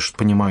хуже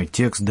понимают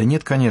текст. Да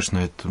нет, конечно,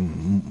 это...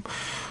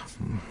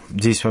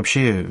 Здесь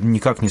вообще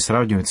никак не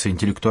сравниваются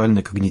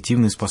интеллектуальные,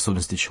 когнитивные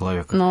способности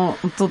человека. Но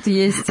тут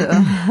есть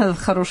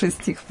хороший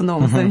стих в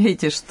Новом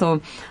Завете, что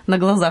на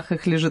глазах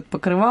их лежит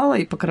покрывало,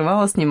 и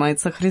покрывало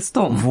снимается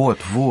Христом. Вот,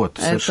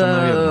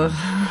 совершенно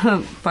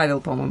верно.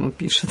 Павел, по-моему,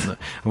 пишет.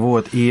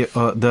 Вот,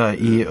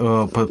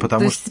 потому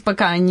То есть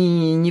пока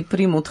они не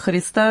примут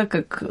Христа,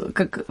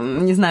 как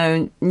не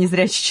знаю,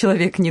 незрячий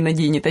человек не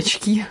наденет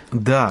очки.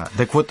 Да,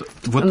 так вот...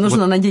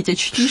 Нужно надеть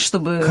очки,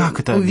 чтобы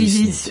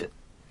увидеть...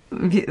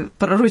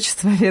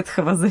 Пророчество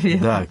Ветхого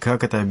Завета. Да,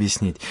 как это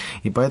объяснить?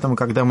 И поэтому,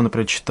 когда мы,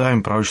 например,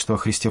 читаем пророчество о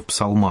Христе в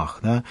псалмах,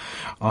 да,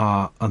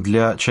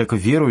 для человека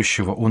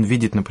верующего, он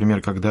видит, например,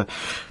 когда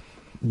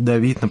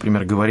Давид,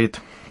 например,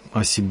 говорит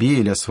о себе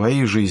или о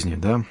своей жизни,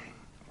 да,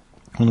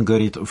 он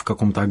говорит в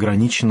каком-то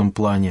ограниченном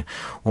плане,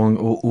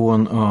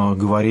 он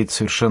говорит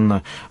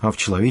совершенно в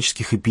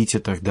человеческих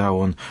эпитетах, да,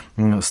 он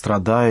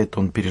страдает,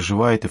 он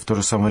переживает, и в то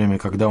же самое время,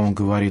 когда он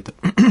говорит...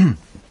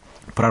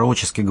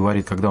 пророчески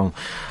говорит, когда он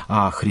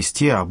о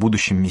Христе, о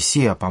будущем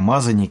Мессии, о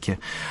помазаннике,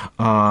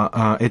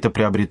 это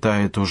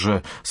приобретает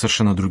уже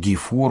совершенно другие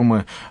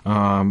формы,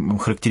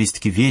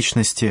 характеристики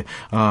вечности,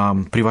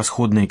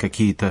 превосходные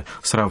какие-то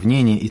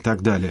сравнения и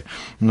так далее.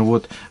 Ну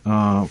вот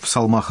в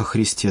псалмах о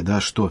Христе, да,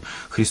 что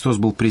Христос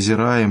был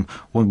презираем,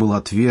 он был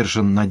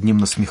отвержен, над ним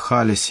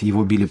насмехались,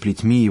 его били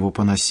плетьми, его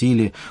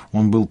поносили,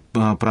 он был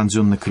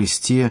пронзен на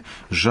кресте,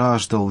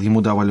 жаждал,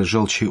 ему давали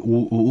желчь и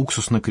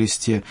уксус на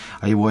кресте,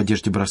 а его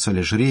одежде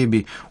бросали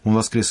жребий, он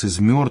воскрес из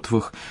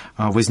мертвых,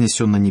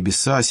 вознесен на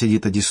небеса,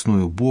 сидит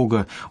одесную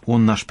Бога,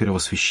 он наш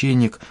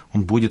первосвященник,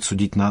 он будет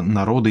судить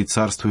народы и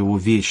царство его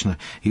вечно,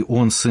 и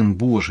он Сын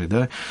Божий,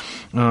 да.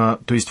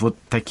 То есть вот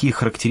такие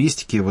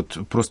характеристики, вот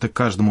просто к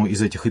каждому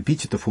из этих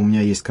эпитетов у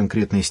меня есть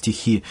конкретные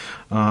стихи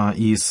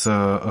из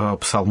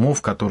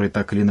псалмов, которые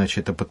так или иначе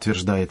это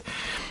подтверждают.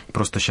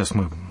 Просто сейчас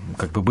мы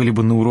были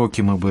бы на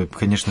уроке, мы бы,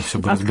 конечно, все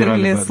бы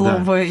разбирали. Открыли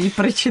слово и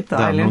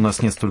прочитали. Да, но у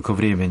нас нет столько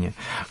времени.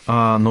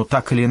 Но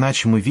так или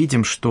иначе мы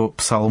видим, что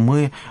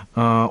псалмы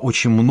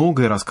очень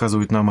многое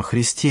рассказывают нам о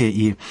Христе,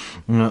 и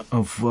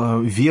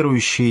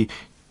верующий,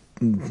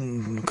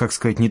 как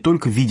сказать, не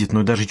только видит,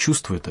 но и даже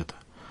чувствует это.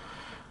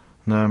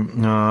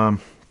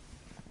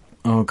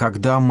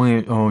 Когда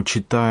мы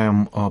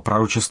читаем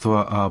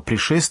пророчество о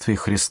пришествии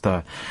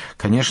Христа,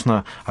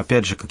 конечно,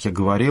 опять же, как я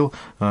говорил,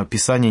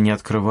 Писание не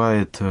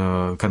открывает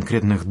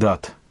конкретных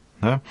дат,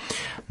 да?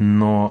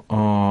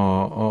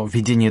 Но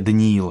видение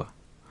Даниила,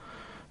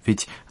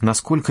 Ведь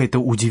насколько это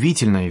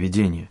удивительное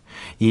видение.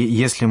 И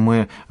если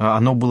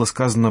оно было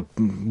сказано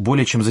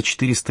более чем за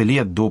 400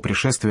 лет до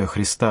пришествия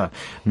Христа,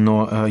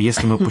 но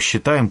если мы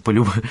посчитаем по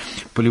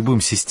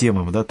любым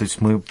системам, да, то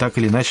есть мы так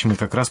или иначе мы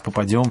как раз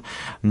попадем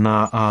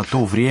на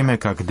то время,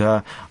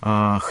 когда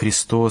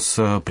Христос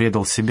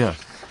предал себя.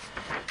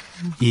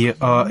 И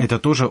это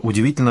тоже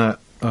удивительно.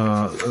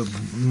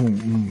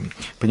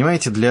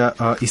 Понимаете, для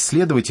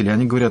исследователей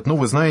они говорят,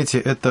 вы знаете,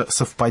 это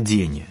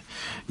совпадение.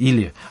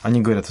 Или они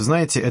говорят, вы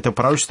знаете, это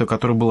пророчество,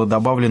 которое было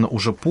добавлено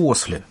уже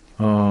после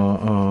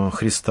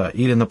Христа.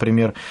 Или,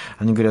 например,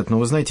 они говорят,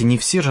 вы знаете, не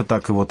все же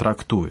так его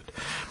трактуют.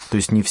 То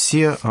есть не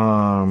все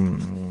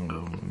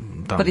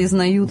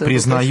признают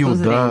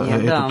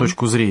эту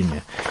точку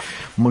зрения.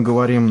 Мы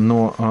говорим,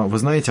 но вы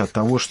знаете, от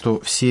того,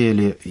 что все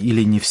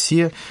или не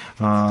все,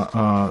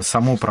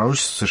 само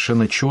пророчество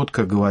совершенно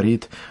четко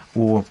говорит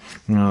о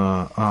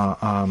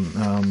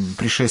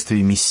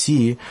пришествии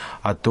Мессии,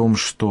 о том,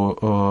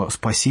 что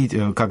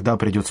когда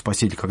придет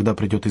Спаситель, когда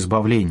придет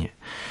избавление.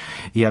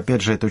 И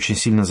опять же, это очень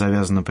сильно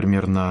завязано,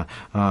 например, на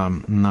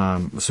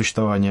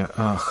существование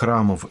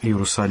храма в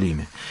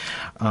Иерусалиме.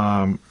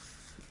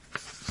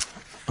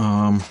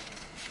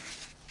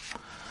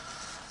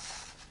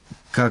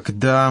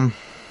 Когда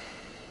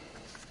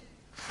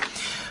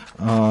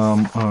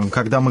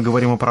мы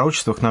говорим о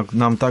пророчествах,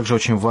 нам также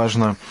очень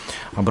важно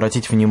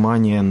обратить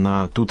внимание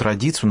на ту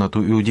традицию, на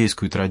ту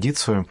иудейскую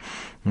традицию,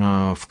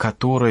 в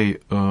которой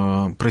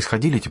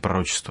происходили эти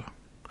пророчества.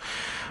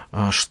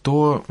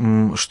 Что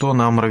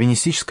нам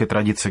раввинистическая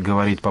традиция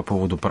говорит по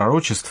поводу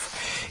пророчеств.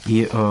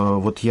 И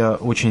вот я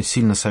очень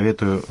сильно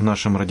советую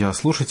нашим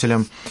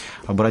радиослушателям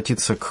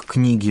обратиться к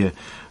книге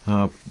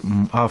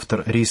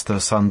автор Риста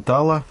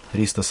Сантала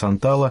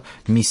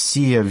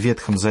 «Мессия в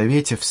Ветхом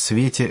Завете в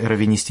свете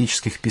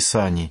раввинистических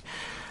писаний».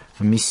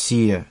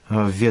 «Мессия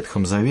в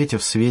Ветхом Завете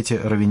в свете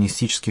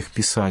раввинистических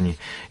писаний».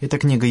 Эта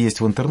книга есть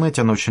в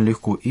интернете, она очень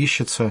легко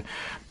ищется.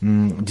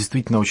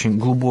 Действительно, очень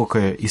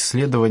глубокое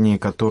исследование,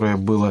 которое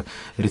было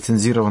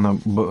рецензировано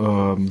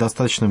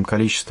достаточным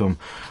количеством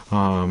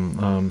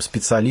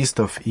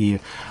специалистов и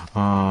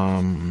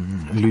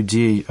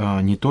людей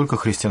не только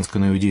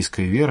христианской, но и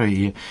иудейской веры.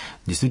 И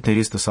действительно,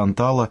 Риста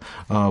Сантала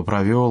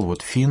провел,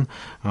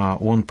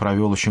 он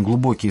провел очень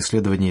глубокие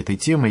исследования этой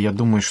темы. Я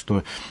думаю,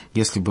 что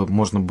если бы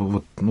можно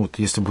было,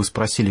 если бы вы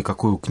спросили,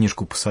 какую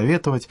книжку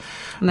посоветовать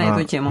на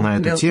эту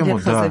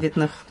тему,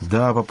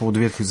 по поводу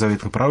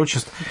ветхозаветных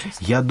пророчеств,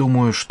 я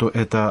думаю, что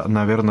это,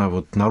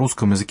 наверное, на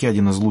русском языке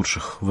один из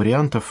лучших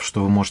вариантов,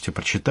 что вы можете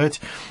прочитать.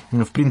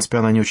 В принципе,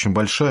 она не очень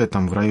большая,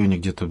 там в районе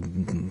где-то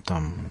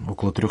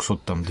около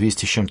 300,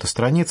 200 с чем-то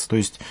страниц, то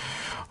есть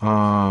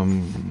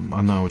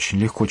она очень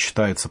легко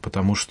читается,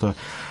 потому что,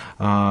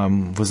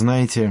 вы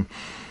знаете,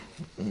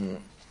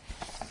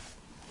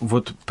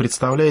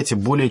 представляете,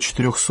 более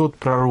 400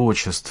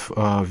 пророчеств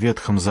в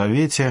Ветхом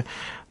Завете,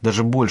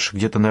 даже больше,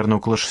 где-то, наверное,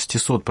 около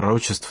 600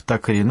 пророчеств,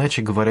 так или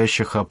иначе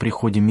говорящих о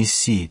приходе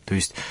Мессии, то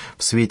есть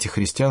в свете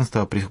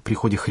христианства, о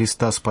приходе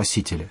Христа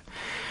Спасителя.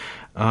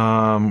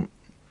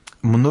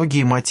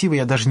 Многие мотивы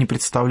я даже не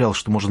представлял,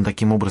 что можно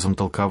таким образом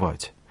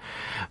толковать.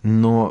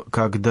 Но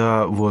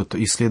когда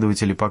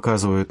исследователи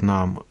показывают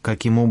нам,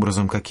 каким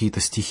образом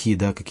какие-то стихи,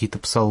 какие-то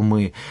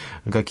псалмы,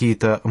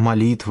 какие-то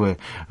молитвы,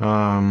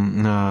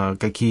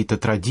 какие-то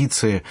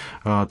традиции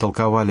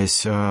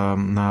толковались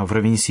в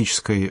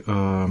раввинистической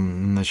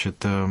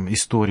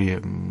истории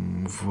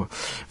в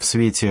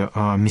свете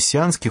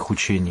мессианских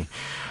учений,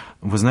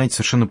 вы знаете,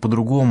 совершенно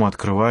по-другому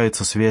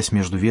открывается связь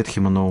между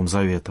Ветхим и Новым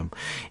Заветом.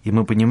 И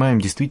мы понимаем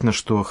действительно,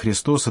 что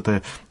Христос —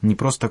 это не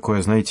просто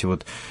такое, знаете,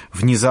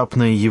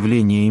 внезапное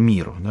явление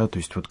миру. Да? То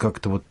есть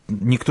как-то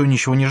никто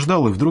ничего не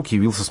ждал, и вдруг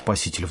явился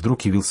Спаситель,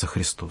 вдруг явился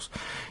Христос.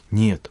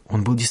 Нет,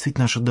 он был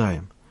действительно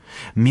ожидаем.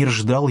 Мир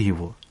ждал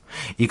его.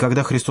 И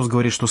когда Христос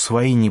говорит, что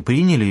свои не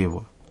приняли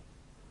его...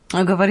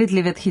 А говорит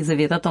ли Ветхий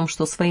Завет о том,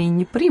 что свои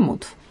не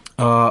примут?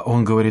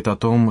 Он говорит о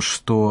том,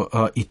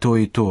 что и то,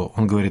 и то.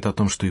 Он говорит о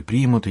том, что и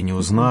примут, и не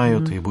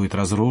узнают, и будет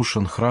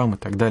разрушен храм и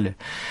так далее.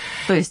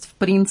 То есть, в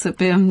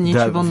принципе,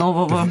 ничего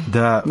нового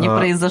не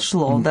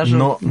произошло, даже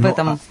в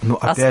этом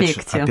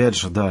аспекте. Опять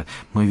же,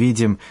 мы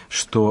видим,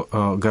 что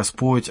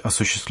Господь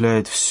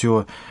осуществляет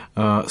все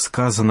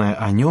сказанное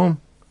о Нем,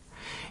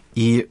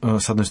 и,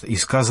 с одной стороны, и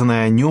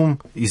сказанное о Нем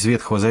из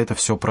Ветхого Завета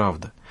все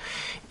правда.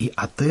 И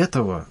от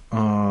этого,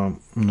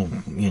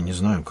 я не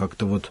знаю,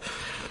 как-то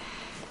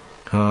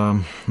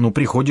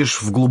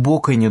приходишь в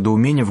глубокое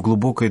недоумение, в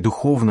глубокое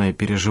духовное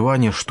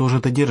переживание, что же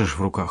ты держишь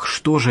в руках,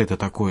 что же это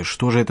такое,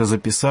 что же это за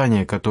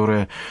Писание,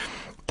 которое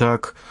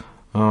так,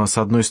 с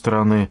одной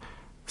стороны,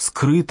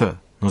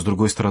 скрыто, но с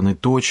другой стороны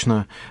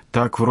точно,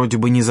 так вроде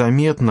бы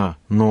незаметно,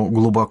 но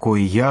глубоко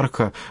и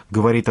ярко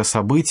говорит о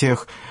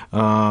событиях,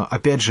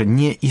 опять же,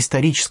 не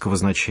исторического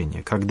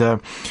значения. Когда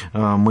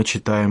мы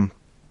читаем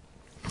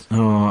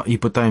и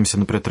пытаемся,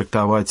 например,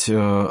 трактовать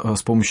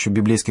с помощью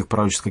библейских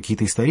пророчеств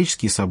какие-то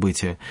исторические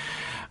события,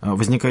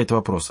 возникает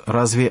вопрос,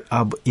 разве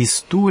об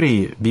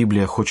истории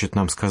Библия хочет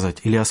нам сказать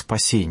или о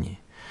спасении?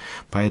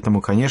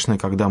 Поэтому, конечно,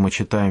 когда мы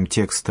читаем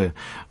тексты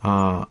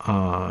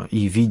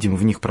и видим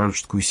в них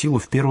пророческую силу,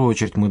 в первую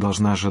очередь мы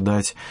должны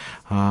ожидать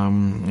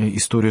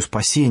историю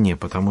спасения,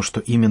 потому что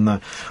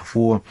именно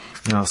о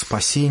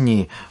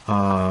спасении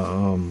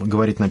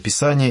говорит нам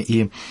Писание,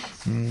 и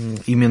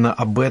именно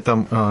об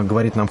этом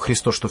говорит нам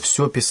Христос, что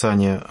все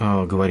Писание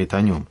говорит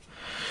о нем.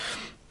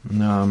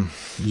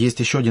 Есть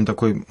еще один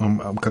такой,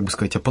 как бы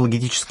сказать,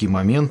 апологетический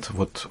момент,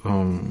 вот,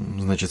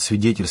 значит,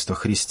 свидетельство о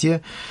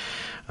Христе.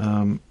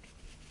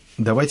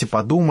 Давайте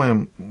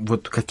подумаем,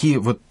 вот какие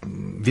вот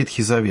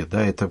Ветхий Завет,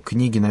 да, это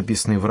книги,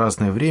 написанные в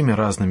разное время,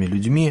 разными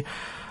людьми.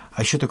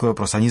 А еще такой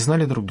вопрос, они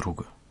знали друг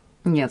друга?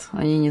 Нет,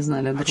 они не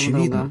знали друг Очевидно.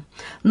 друга.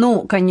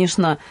 Ну,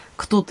 конечно,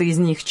 кто-то из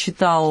них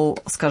читал,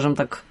 скажем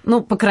так,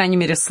 ну, по крайней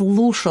мере,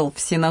 слушал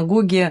в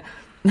синагоге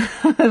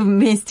в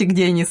месте,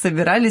 где они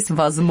собирались,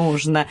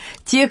 возможно,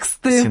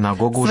 тексты.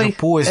 Синагога своих... уже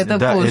позже. Это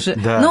да, позже.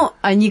 да. Но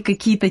они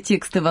какие-то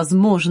тексты,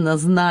 возможно,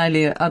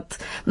 знали от...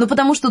 Ну,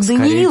 потому что Скорее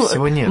Даниил...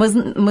 всего, нет.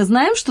 Мы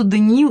знаем, что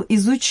Даниил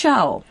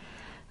изучал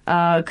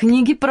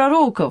книги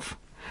пророков.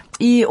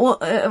 И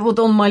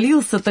он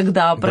молился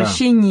тогда о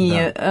прощении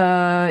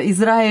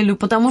Израилю,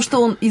 потому что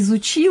он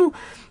изучил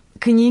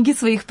книги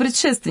своих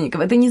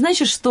предшественников. Это не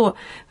значит, что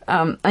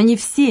они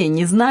все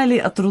не знали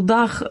о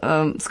трудах,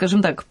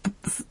 скажем так,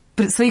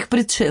 своих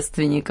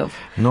предшественников.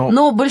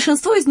 Но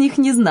большинство из них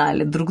не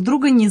знали друг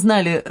друга, не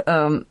знали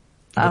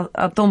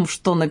о том,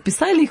 что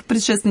написали их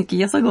предшественники,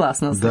 я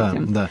согласна с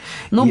этим. Да.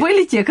 Но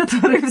были те,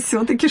 которые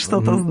все-таки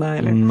что-то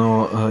знали.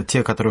 Но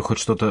те, которые хоть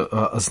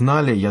что-то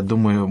знали, я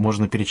думаю,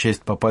 можно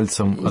перечесть по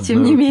пальцам одной руки.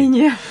 Тем не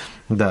менее.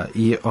 Да,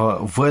 и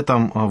в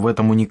этом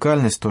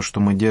уникальность, то, что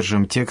мы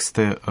держим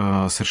тексты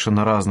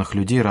совершенно разных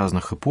людей,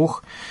 разных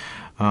эпох,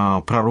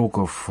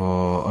 пророков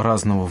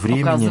разного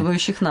времени.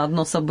 Указывающих на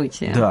одно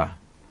событие. Да,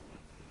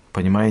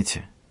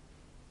 понимаете?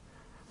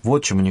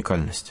 Вот в чем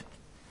уникальность.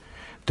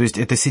 То есть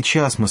это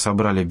сейчас мы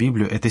собрали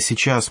Библию, это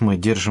сейчас мы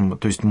держим,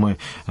 то есть мы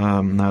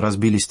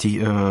разбили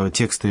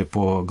тексты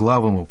по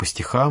главам и по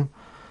стихам,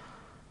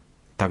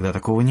 тогда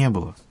такого не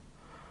было.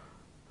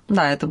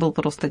 Да, это был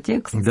просто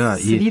текст, да,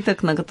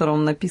 свиток, на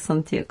котором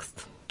написан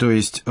текст. То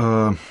есть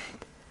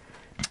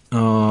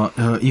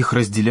их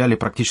разделяли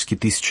практически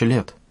 1000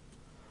 лет.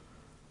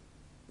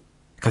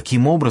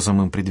 Каким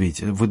образом им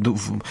предвидеть?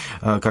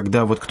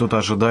 Когда вот кто-то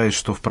ожидает,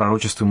 что в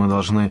пророчестве мы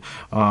должны,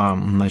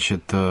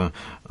 значит, то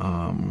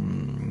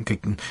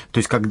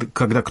есть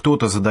когда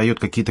кто-то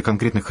задает какие-то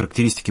конкретные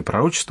характеристики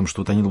пророчествам,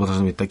 что вот они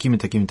должны быть такими,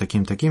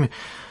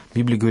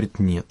 Библия говорит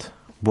нет.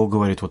 Бог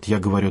говорит, вот я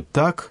говорю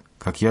так,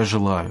 как я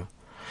желаю.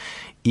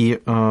 И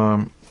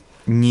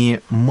не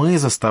мы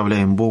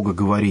заставляем Бога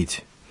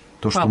говорить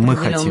то, что мы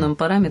хотим. По определенным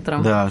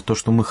параметрам. Да, то,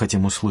 что мы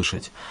хотим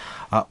услышать.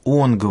 А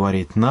Он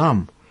говорит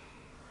нам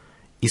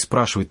и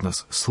спрашивает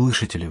нас,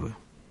 слышите ли вы?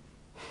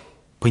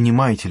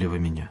 Понимаете ли вы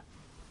меня?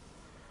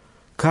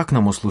 Как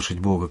нам услышать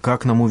Бога?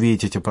 Как нам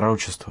увидеть эти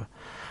пророчества?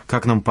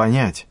 Как нам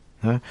понять?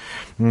 Да?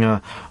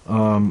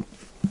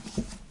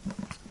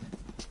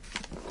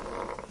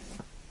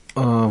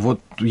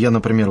 Вот я,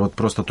 например, вот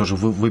просто тоже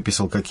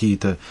выписал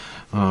какие-то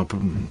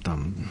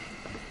там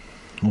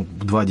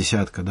 2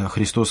 десятка, да,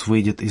 Христос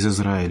выйдет из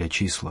Израиля,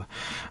 числа,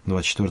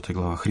 24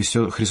 глава.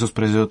 Христос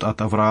произойдет от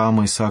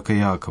Авраама, Исаака и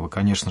Иакова,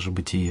 конечно же,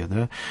 Бытие,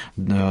 да,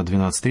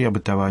 12.3,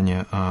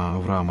 обетование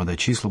Авраама, да,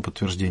 числа,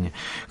 подтверждение.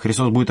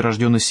 Христос будет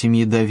рожден из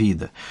семьи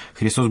Давида.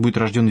 Христос будет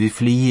рожден в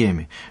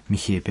Вифлееме,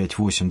 Михея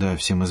 5.8, да,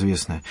 всем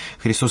известное.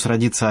 Христос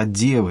родится от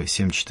Девы,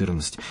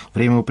 7.14.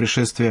 Время его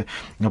пришествия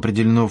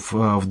определено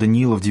в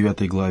Даниила, в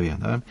 9 главе,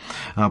 да.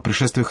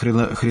 Пришествие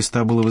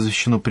Христа было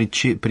возвещено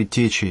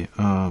предтечей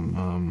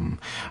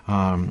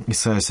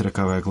Исайя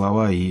 40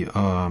 глава и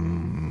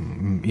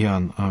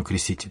Иоанн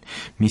Креститель.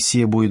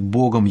 Мессия будет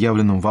Богом,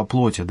 явленным во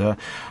плоти, да,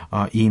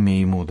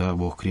 имя ему, да,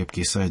 Бог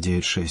крепкий, Исайя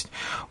 9.6.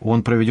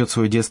 Он проведет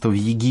свое детство в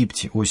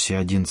Египте, Осия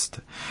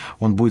 11.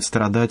 Он будет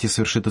страдать и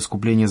совершит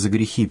искупление за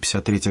грехи,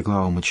 53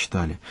 глава мы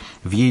читали.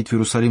 Въедет в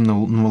Иерусалим на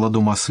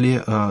молодом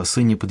осле,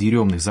 сыне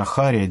подъеремный,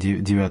 Захария,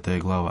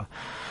 9 глава.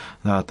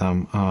 Да,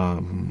 там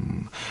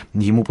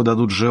ему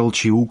подадут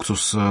желчь и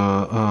уксус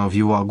в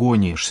его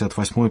агонии,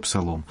 68-й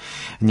псалом.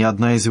 Ни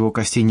одна из его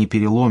костей не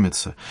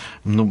переломится.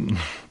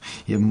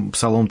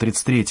 Псалом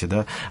 33,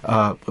 да.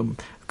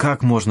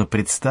 Как можно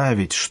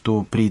представить,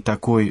 что при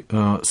такой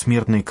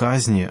смертной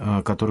казни,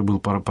 которой был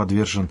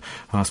подвержен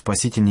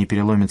Спаситель, не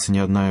переломится ни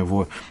одна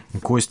его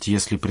кость,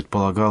 если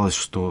предполагалось,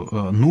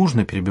 что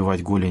нужно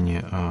перебивать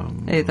голени?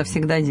 Это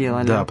всегда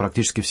делали. Да,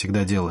 практически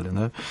всегда делали,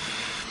 да.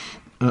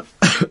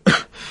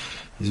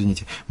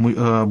 Извините,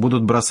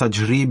 будут бросать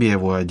жребий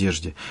его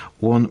одежде.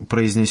 Он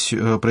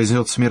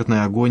произнесет в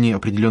смертной агонии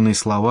определенные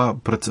слова,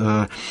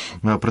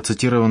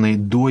 процитированные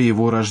до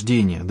его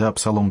рождения, да,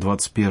 Псалом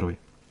 21.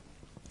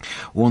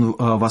 Он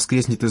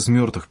воскреснет из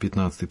мертвых,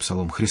 15-й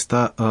Псалом.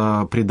 Христа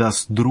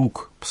предаст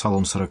друг,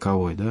 Псалом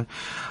 40, да.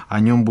 О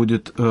нем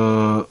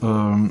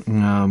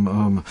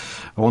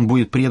он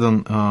будет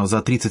предан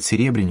за 30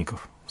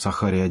 серебряников,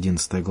 Захария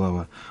 11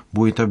 глава,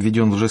 будет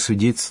обведен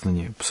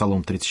лжесвидетельствование,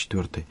 Псалом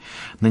 34,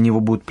 на него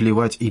будут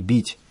плевать и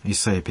бить,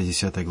 Исайя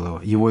 50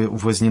 глава, его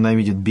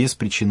возненавидят без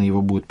причины,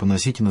 его будут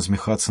поносить и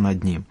насмехаться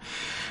над ним.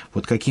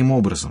 Вот каким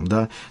образом,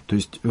 да, то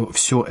есть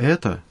все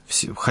это,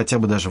 хотя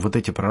бы даже вот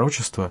эти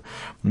пророчества,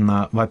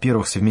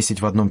 во-первых,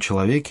 совместить в одном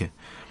человеке,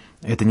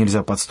 это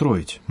нельзя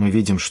подстроить. Мы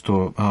видим,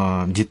 что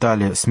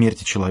детали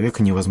смерти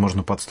человека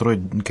невозможно подстроить,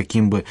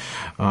 каким бы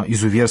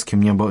изуверским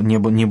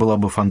не была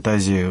бы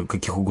фантазия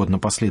каких угодно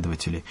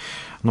последователей.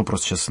 Ну,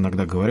 просто сейчас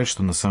иногда говорят,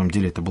 что на самом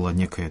деле это была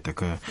некая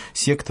такая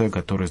секта,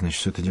 которая, значит,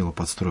 все это дело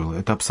подстроила.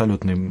 Это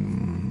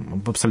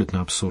абсолютный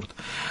абсурд.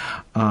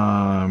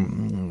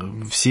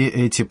 Все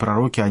эти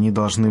пророки, они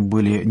должны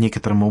были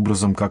некоторым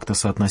образом как-то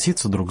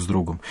соотноситься друг с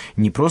другом,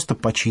 не просто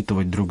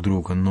почитывать друг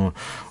друга, но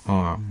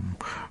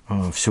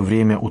все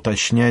время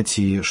уточнять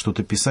и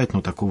что-то писать,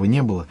 но такого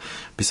не было,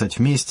 писать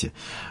вместе.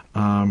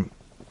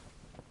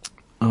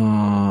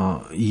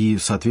 И,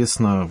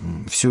 соответственно,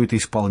 все это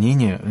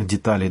исполнение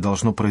деталей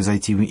должно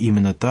произойти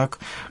именно так,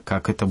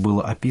 как это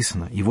было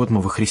описано. И вот мы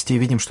во Христе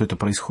видим, что это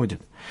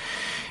происходит.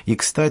 И,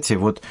 кстати,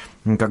 вот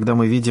когда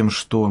мы видим,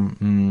 что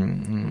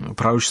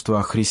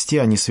пророчества о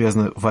Христе, они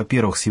связаны,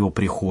 во-первых, с Его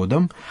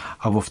приходом,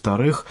 а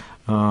во-вторых,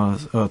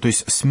 то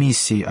есть с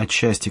миссией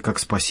отчасти как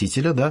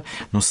Спасителя, да,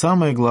 но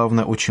самое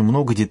главное, очень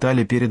много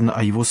деталей передано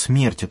о Его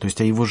смерти, то есть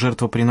о Его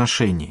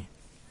жертвоприношении.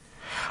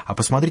 А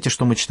посмотрите,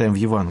 что мы читаем в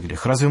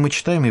Евангелиях. Разве мы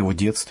читаем о Его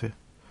детстве?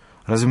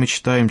 Разве мы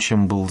читаем,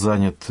 чем был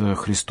занят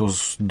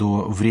Христос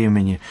до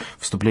времени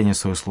вступления в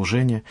свое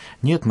служение?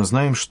 Нет, мы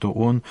знаем, что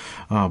Он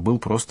был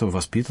просто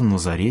воспитан в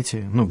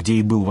Назарете, ну, где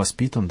и был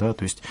воспитан, да,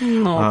 то есть...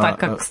 Ну, так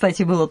как,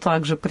 кстати, было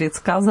также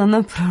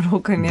предсказано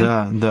пророками.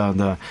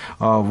 Да.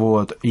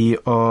 Вот, и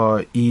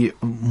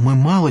мы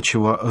мало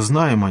чего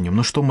знаем о Нем.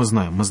 Но что мы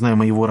знаем? Мы знаем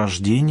о Его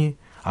рождении,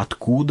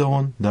 откуда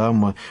Он, да,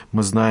 мы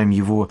знаем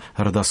Его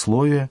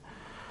родословие,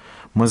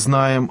 мы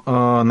знаем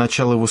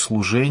начало Его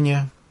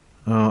служения,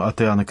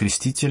 от Иоанна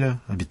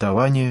Крестителя,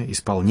 обетование,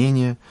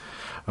 исполнение.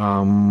 Мы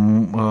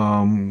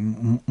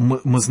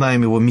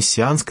знаем его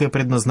мессианское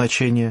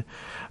предназначение,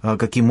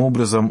 каким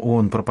образом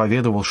он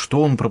проповедовал,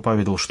 что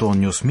он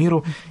нес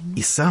миру.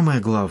 И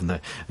самое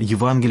главное,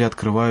 Евангелия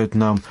открывают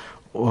нам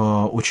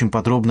очень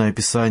подробное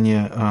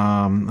описание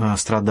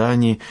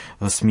страданий,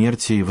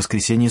 смерти и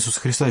воскресения Иисуса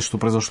Христа, и что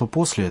произошло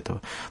после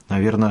этого.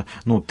 Наверное,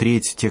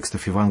 треть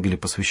текстов Евангелия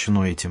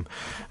посвящено этим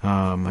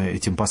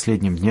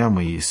последним дням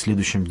и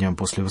следующим дням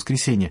после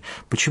воскресения.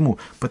 Почему?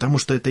 Потому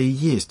что это и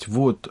есть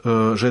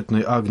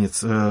жертвенный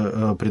агнец,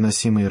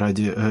 приносимый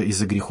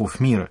из-за грехов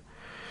мира.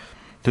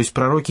 То есть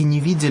пророки не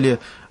видели,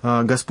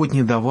 Господь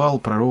не давал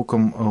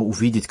пророкам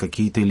увидеть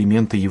какие-то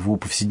элементы его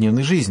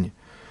повседневной жизни.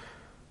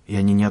 И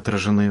они не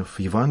отражены в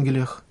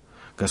Евангелиях.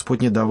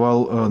 Господь не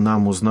давал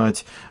нам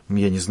узнать,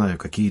 я не знаю,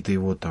 какие-то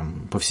его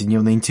там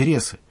повседневные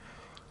интересы.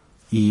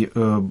 И,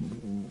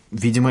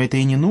 видимо, это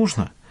и не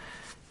нужно.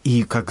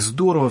 И как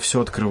здорово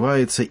все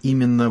открывается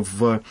именно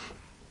в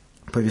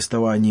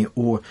повествовании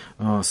о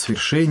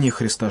свершении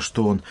Христа,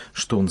 что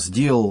он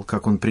сделал,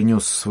 как он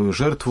принес свою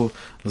жертву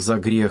за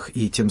грех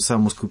и тем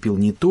самым искупил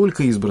не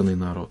только избранный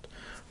народ,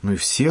 но и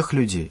всех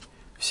людей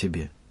в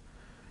себе.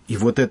 И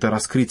вот это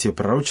раскрытие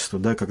пророчества,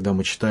 да, когда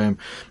мы читаем,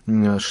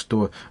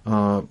 что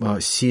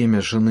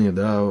семя жены,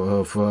 да,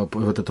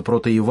 вот это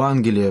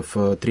протоевангелие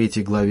в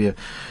 3 главе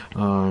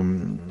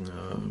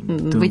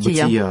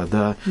Бытия,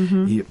 да,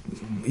 и,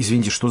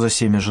 извините, что за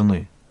семя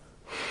жены?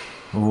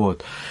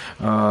 Вот.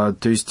 То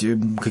есть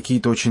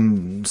какие-то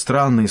очень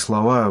странные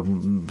слова,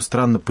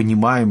 странно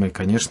понимаемые,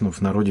 конечно,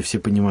 в народе все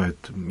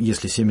понимают,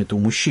 если семя-то у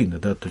мужчины,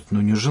 да, то есть,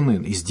 не у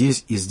жены. И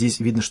здесь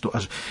видно, что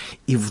аж...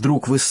 И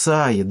вдруг в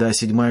Исаии, да,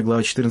 7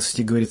 глава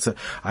 14 говорится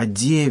о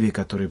деве,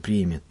 которая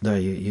примет, да,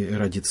 и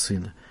родит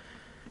сына.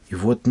 И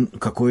вот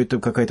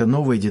какая-то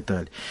новая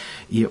деталь.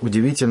 И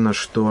удивительно,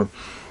 что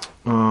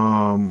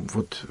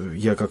вот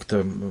я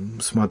как-то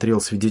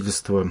смотрел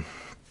свидетельства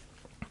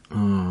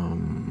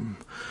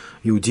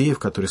иудеев,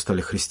 которые стали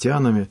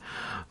христианами.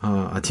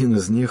 Один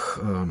из них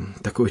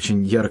такое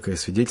очень яркое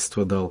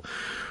свидетельство дал.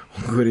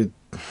 Он говорит,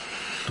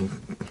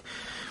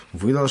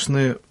 вы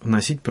должны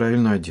носить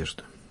правильную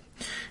одежду,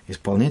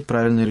 исполнять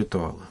правильные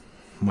ритуалы,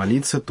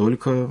 молиться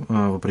только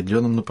в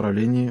определенном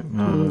направлении,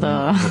 в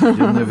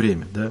определенное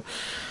время. Да?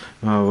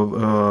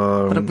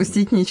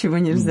 Пропустить ничего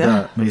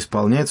нельзя. Да,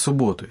 исполнять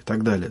субботу и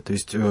так далее. То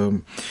есть,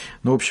 в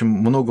общем,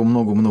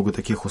 много-много-много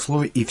таких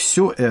условий. И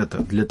все это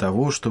для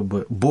того,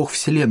 чтобы Бог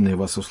Вселенной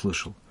вас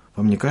услышал.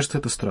 Вам не кажется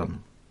это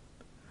странным?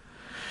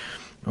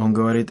 Он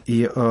говорит,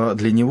 и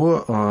для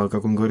него,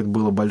 как он говорит,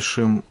 было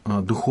большим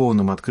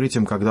духовным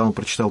открытием, когда он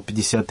прочитал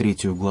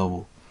 53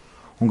 главу.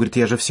 Он говорит,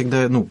 я же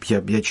всегда,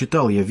 я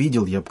читал, я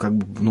видел, я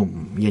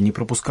не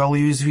пропускал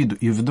ее из виду.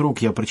 И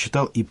вдруг я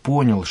прочитал и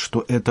понял,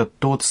 что это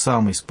тот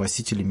самый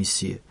Спаситель и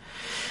Мессия.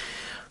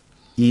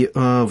 И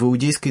в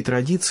иудейской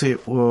традиции,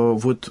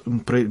 в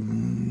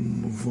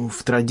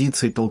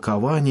традиции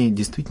толкования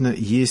действительно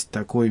есть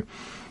такой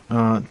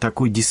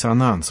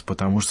диссонанс,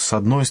 потому что, с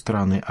одной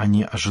стороны,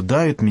 они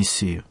ожидают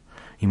Мессию,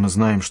 И мы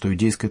знаем, что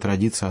иудейская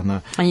традиция,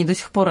 она... Они до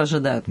сих пор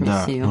ожидают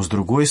Мессию. Да, но с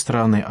другой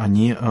стороны,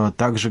 они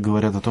также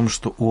говорят о том,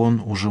 что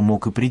он уже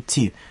мог и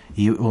прийти,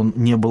 и он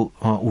не был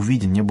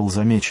увиден, не был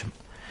замечен.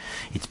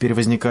 И теперь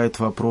возникает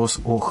вопрос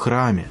о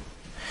храме.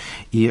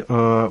 И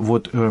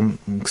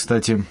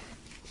кстати,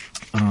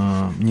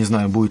 не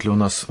знаю, будет ли у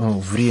нас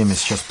время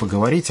сейчас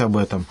поговорить об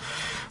этом,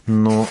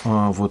 но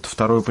вот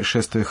второе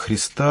пришествие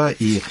Христа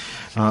и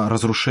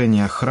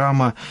разрушение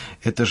храма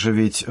 – это же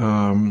ведь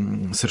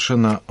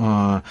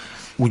совершенно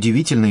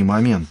удивительный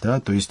момент, да,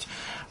 то есть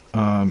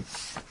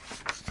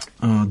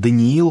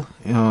Даниил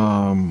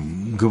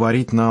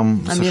говорит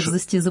нам... О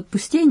мерзости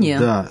запустения.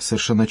 Да,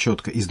 совершенно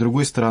четко. И с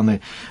другой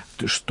стороны,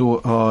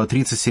 что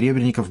 30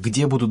 серебряников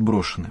где будут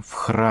брошены? В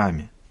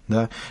храме,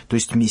 да, то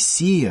есть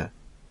Мессия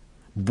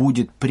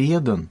будет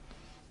предан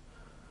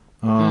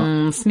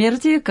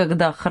смерти,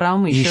 когда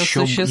храм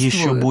еще существует.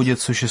 Еще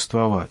будет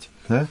существовать.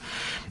 Да?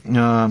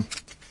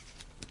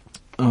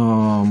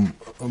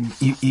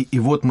 И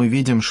вот мы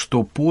видим,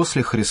 что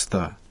после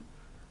Христа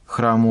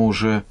храма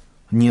уже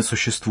не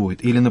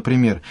существует. Или,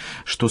 например,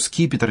 что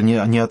скипетр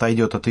не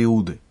отойдет от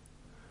Иуды.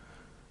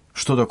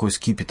 Что такое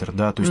скипетр?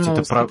 Да? То есть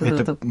это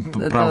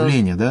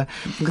правление, да?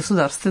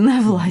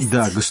 Государственная власть.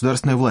 Да,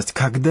 государственная власть.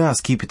 Когда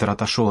скипетр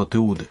отошел от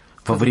Иуды?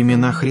 Во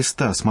времена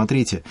Христа.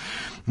 Смотрите,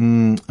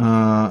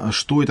 на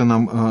что это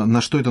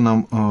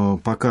нам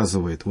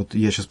показывает. Вот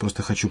я сейчас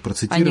просто хочу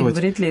процитировать. А не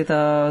говорит ли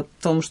это о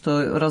том,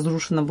 что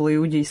разрушено было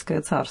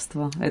Иудейское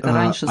царство? Это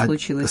раньше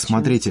случилось,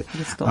 смотрите,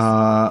 чем Христос.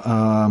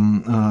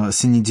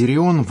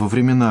 Синедрион во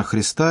времена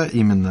Христа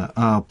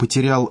именно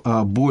потерял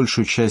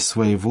большую часть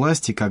своей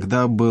власти,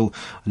 когда был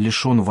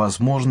лишен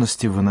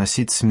возможности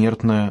выносить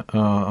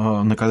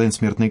наказание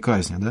смертной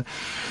казни.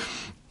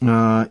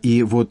 Да?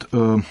 И вот...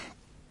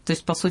 То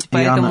есть, по сути,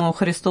 поэтому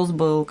Христос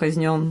был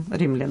казнен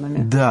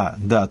римлянами. Да,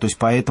 то есть,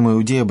 поэтому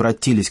иудеи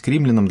обратились к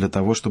римлянам для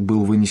того, чтобы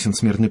был вынесен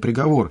смертный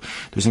приговор.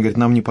 То есть, он говорит,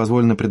 нам не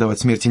позволено предавать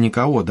смерти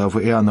никого, да, в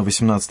Иоанна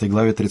 18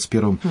 главе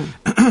 31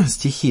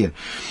 стихе.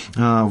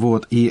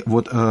 Вот, и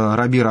вот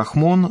Раби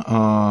Рахмон,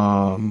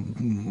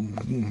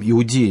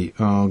 иудей,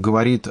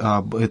 говорит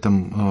об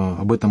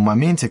этом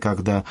моменте,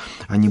 когда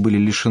они были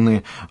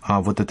лишены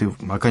вот этой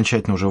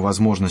окончательно уже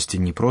возможности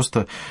не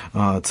просто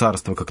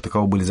царства как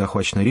такового были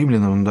захвачены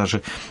римлянами, но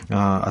даже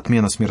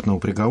отмена смертного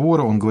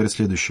приговора. Он говорит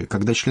следующее.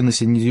 Когда члены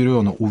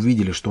Синедриона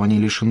увидели, что они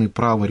лишены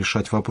права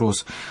решать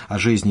вопрос о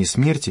жизни и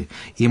смерти,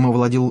 им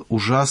овладел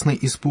ужасный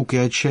испуг и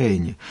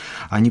отчаяние.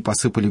 Они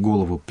посыпали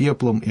голову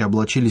пеплом и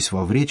облачились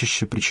во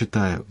вречище,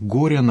 причитая: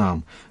 «Горе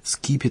нам!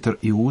 Скипетр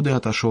Иуды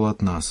отошел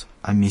от нас,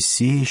 а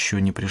Мессия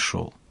еще не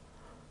пришел».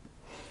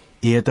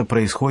 И это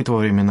происходит во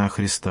времена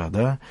Христа,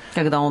 да?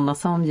 Когда он на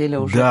самом деле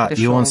уже пришел. Да,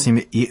 и он с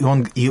ними,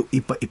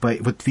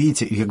 вот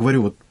видите, я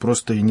говорю, вот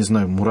просто, я не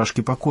знаю, мурашки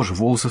по коже,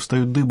 волосы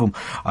встают дыбом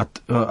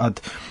от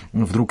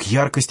вдруг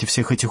яркости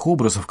всех этих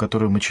образов,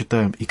 которые мы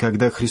читаем. И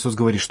когда Христос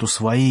говорит, что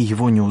свои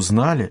его не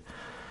узнали,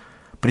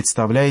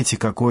 представляете,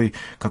 какое,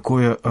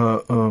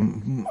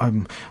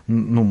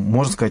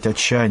 можно сказать,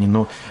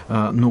 отчаяние,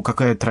 но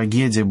какая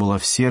трагедия была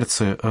в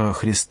сердце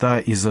Христа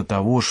из-за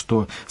того,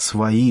 что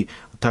свои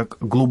так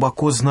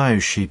глубоко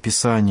знающие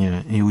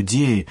Писания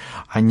иудеи,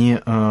 они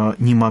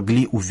не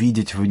могли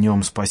увидеть в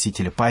нем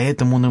Спасителя.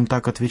 Поэтому он им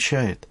так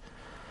отвечает.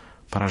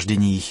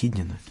 Порождение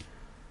ехиднины.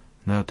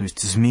 Да, то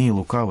есть змеи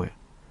лукавые,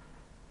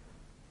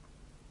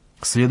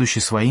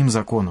 следующие своим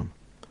законам.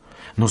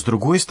 Но, с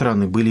другой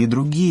стороны, были и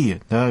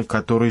другие, да,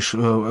 которые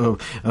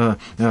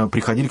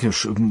приходили к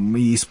ним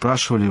и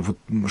спрашивали, вот,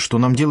 что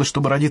нам делать,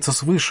 чтобы родиться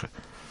свыше.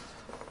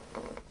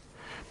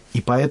 И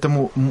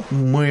поэтому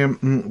мы,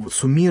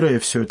 суммируя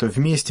все это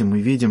вместе, мы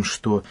видим,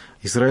 что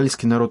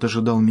израильский народ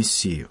ожидал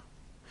Мессию.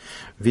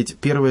 Ведь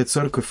первая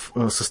церковь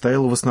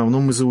состояла в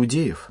основном из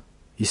иудеев,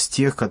 из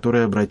тех,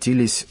 которые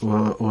обратились из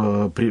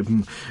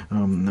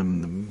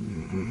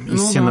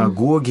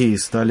синагоги и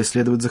стали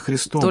следовать за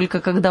Христом. Только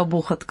когда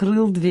Бог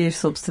открыл дверь,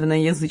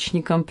 собственно,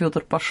 язычникам,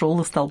 Петр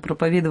пошел и стал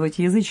проповедовать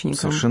язычникам.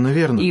 Совершенно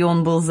верно. И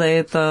он был за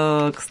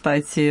это,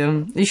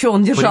 кстати, еще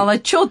он держал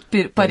отчет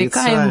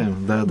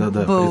порицаем. Да,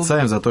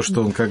 порицаем за то,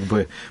 что он как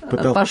бы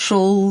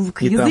пошел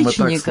к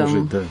язычникам. И так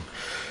служить, да.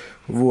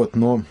 Вот,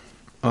 но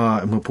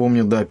мы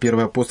помним, да,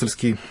 Первый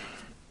апостольский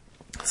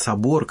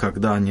собор,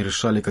 когда они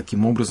решали,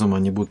 каким образом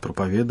они будут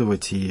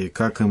проповедовать и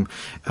как им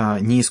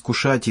не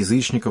искушать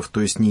язычников,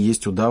 то есть не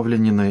есть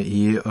удавленина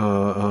и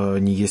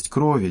не есть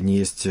крови, не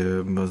есть,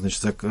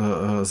 значит,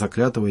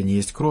 заклятого и не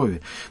есть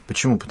крови.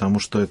 Почему? Потому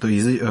что это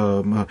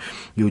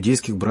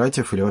иудейских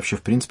братьев или вообще,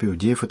 в принципе,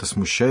 иудеев это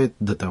смущает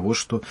до того,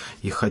 что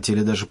их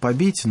хотели даже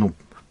побить,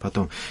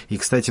 потом. И,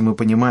 кстати, мы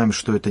понимаем,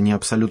 что это не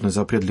абсолютный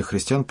запрет для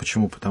христиан.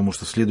 Почему? Потому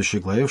что в следующей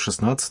главе, в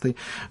 16,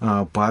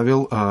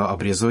 Павел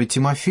обрезывает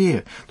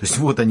Тимофея. То есть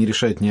вот они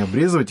решают не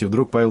обрезывать, и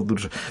вдруг Павел тут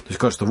же... То есть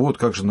кажется, вот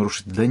как же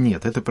нарушить. Да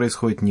нет, это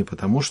происходит не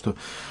потому, что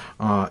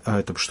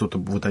это что-то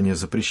вот они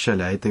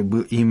запрещали, а это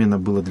именно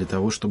было для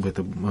того, чтобы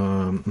это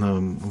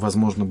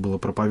возможно было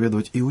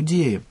проповедовать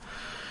иудеям.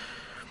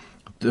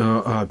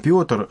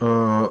 Петр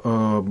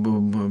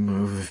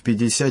в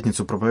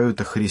Пятидесятницу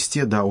проповедует о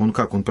Христе, да, он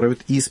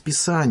проповедует из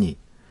Писаний,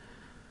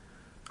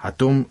 о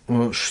том,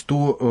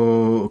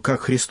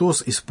 как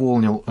Христос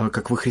исполнил,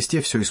 как во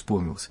Христе все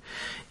исполнилось.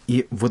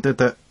 И вот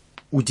это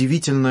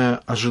удивительное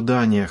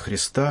ожидание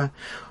Христа,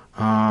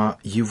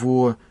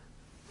 его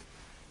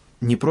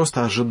не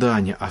просто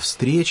ожидание, а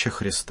встреча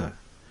Христа,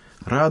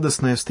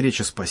 радостная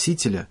встреча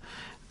Спасителя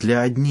для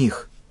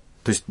одних,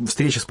 то есть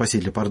встреча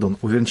Спасителя,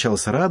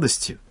 увенчалась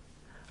радостью,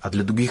 а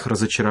для других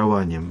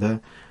разочарованием, да.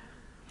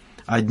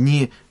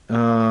 Одни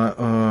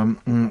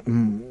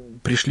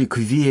пришли к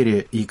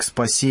вере и к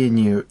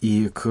спасению,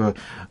 и к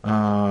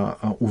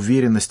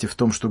уверенности в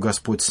том, что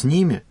Господь с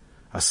ними,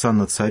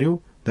 осанна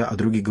царю, да, а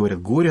другие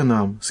говорят: горе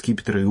нам,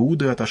 скипетр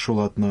Иуды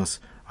отошел от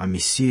нас, а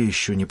Мессия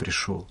еще не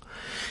пришел.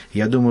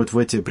 Я думаю, вот в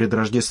эти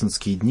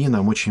предрождественские дни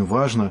нам очень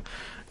важно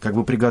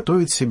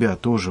приготовить себя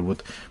тоже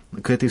вот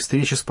к этой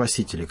встрече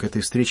Спасителя, к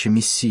этой встрече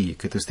Мессии,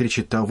 к этой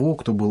встрече того,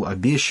 кто был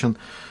обещан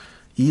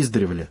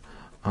издревле,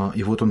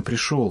 и вот он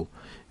пришел.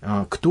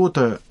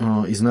 Кто-то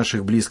из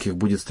наших близких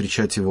будет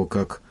встречать его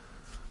как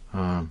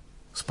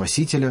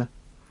Спасителя,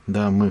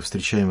 да, мы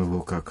встречаем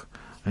его как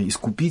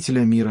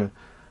Искупителя мира,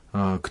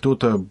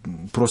 кто-то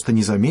просто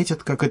не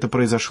заметит, как это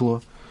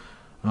произошло,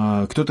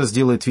 кто-то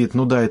сделает вид: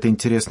 ну да, это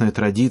интересная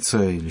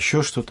традиция или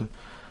еще что-то,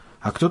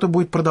 а кто-то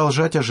будет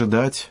продолжать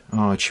ожидать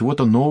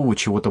чего-то нового,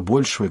 чего-то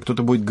большего, и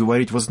кто-то будет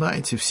говорить: вы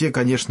знаете, все,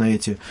 конечно,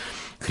 эти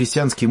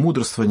христианские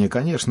мудрствования,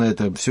 конечно,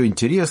 это все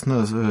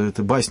интересно,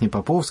 это басни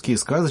поповские,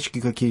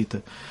 сказочки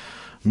какие-то,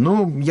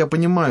 но я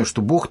понимаю,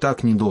 что Бог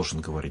так не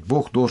должен говорить,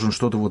 Бог должен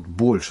что-то вот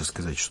больше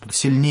сказать, что-то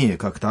сильнее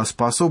как-то,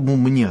 по-особому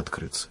мне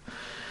открыться.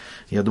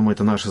 Я думаю,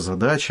 это наша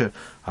задача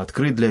 —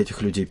 открыть для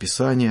этих людей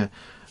Писание,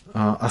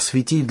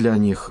 осветить для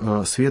них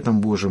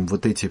светом Божьим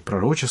вот эти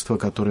пророчества,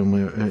 которые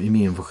мы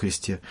имеем во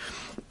Христе.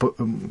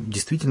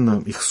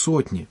 Действительно, их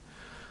сотни.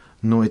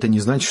 Но это не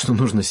значит, что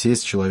нужно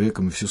сесть с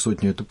человеком и всю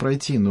сотню эту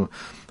пройти, но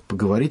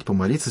поговорить,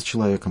 помолиться с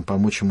человеком,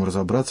 помочь ему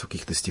разобраться в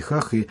каких-то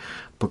стихах и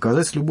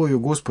показать с любовью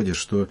Господи,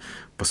 что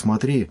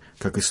посмотри,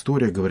 как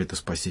история говорит о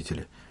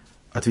Спасителе.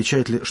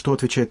 Что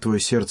отвечает твое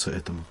сердце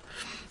этому?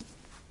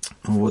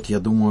 Вот, я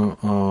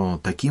думаю,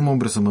 таким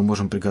образом мы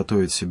можем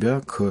приготовить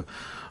себя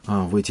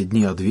в эти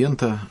дни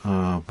Адвента,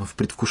 в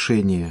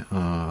предвкушении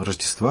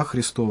Рождества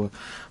Христова.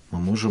 Мы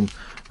можем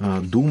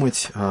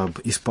думать об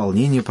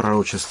исполнении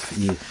пророчеств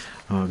и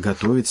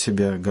готовить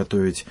себя,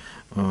 готовить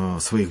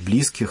своих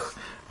близких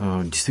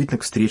действительно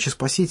к встрече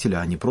Спасителя,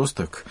 а не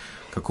просто к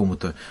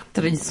какому-то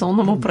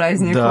традиционному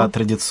празднику. Да,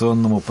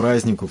 традиционному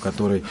празднику,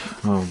 который,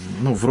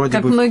 вроде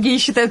как бы... Как многие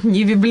считают,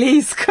 не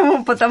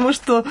библейскому, потому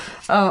что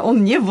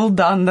он не был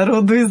дан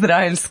народу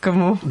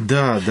израильскому,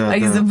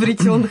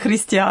 изобретен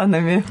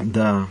христианами.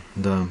 Да.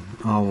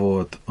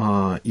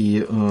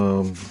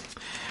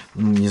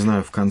 Не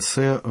знаю, в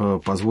конце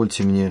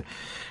позвольте мне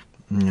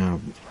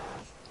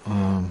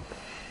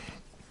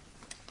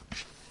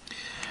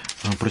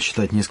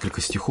прочитать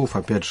несколько стихов,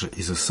 опять же,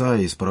 из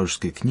Исаии, из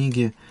пророческой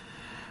книги.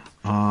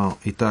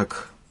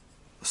 Итак,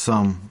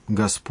 «Сам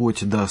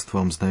Господь даст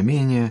вам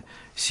знамение,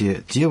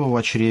 се дева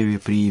во чреве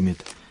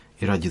приимет,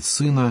 и родит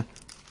сына,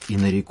 и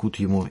нарекут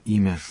ему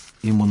имя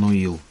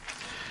Иммануил».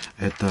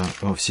 Это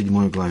в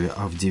 7 главе,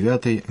 а в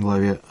 9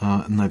 главе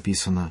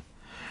написано: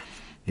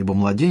 «Ибо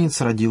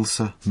младенец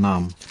родился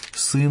нам,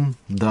 сын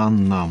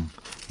дан нам,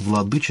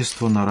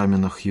 владычество на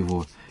раменах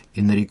его,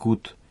 и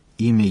нарекут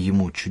имя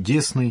ему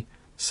чудесный,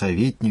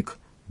 советник,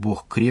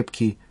 Бог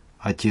крепкий,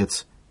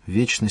 Отец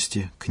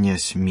вечности,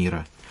 князь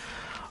мира».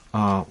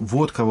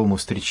 Вот кого мы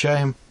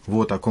встречаем,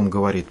 вот о ком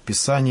говорит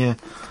Писание,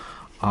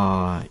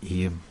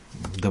 и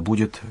да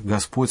будет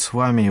Господь с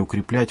вами и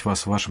укреплять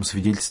вас в вашем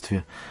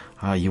свидетельстве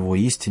о Его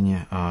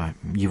истине, о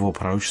Его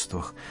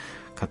пророчествах,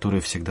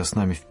 которые всегда с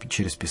нами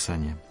через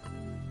Писание.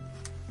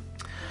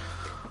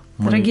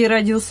 Дорогие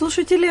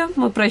радиослушатели,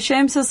 мы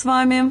прощаемся с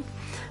вами.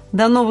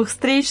 До новых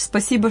встреч.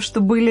 Спасибо,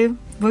 что были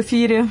в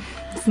эфире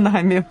с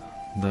нами.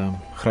 Да,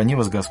 храни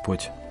вас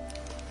Господь.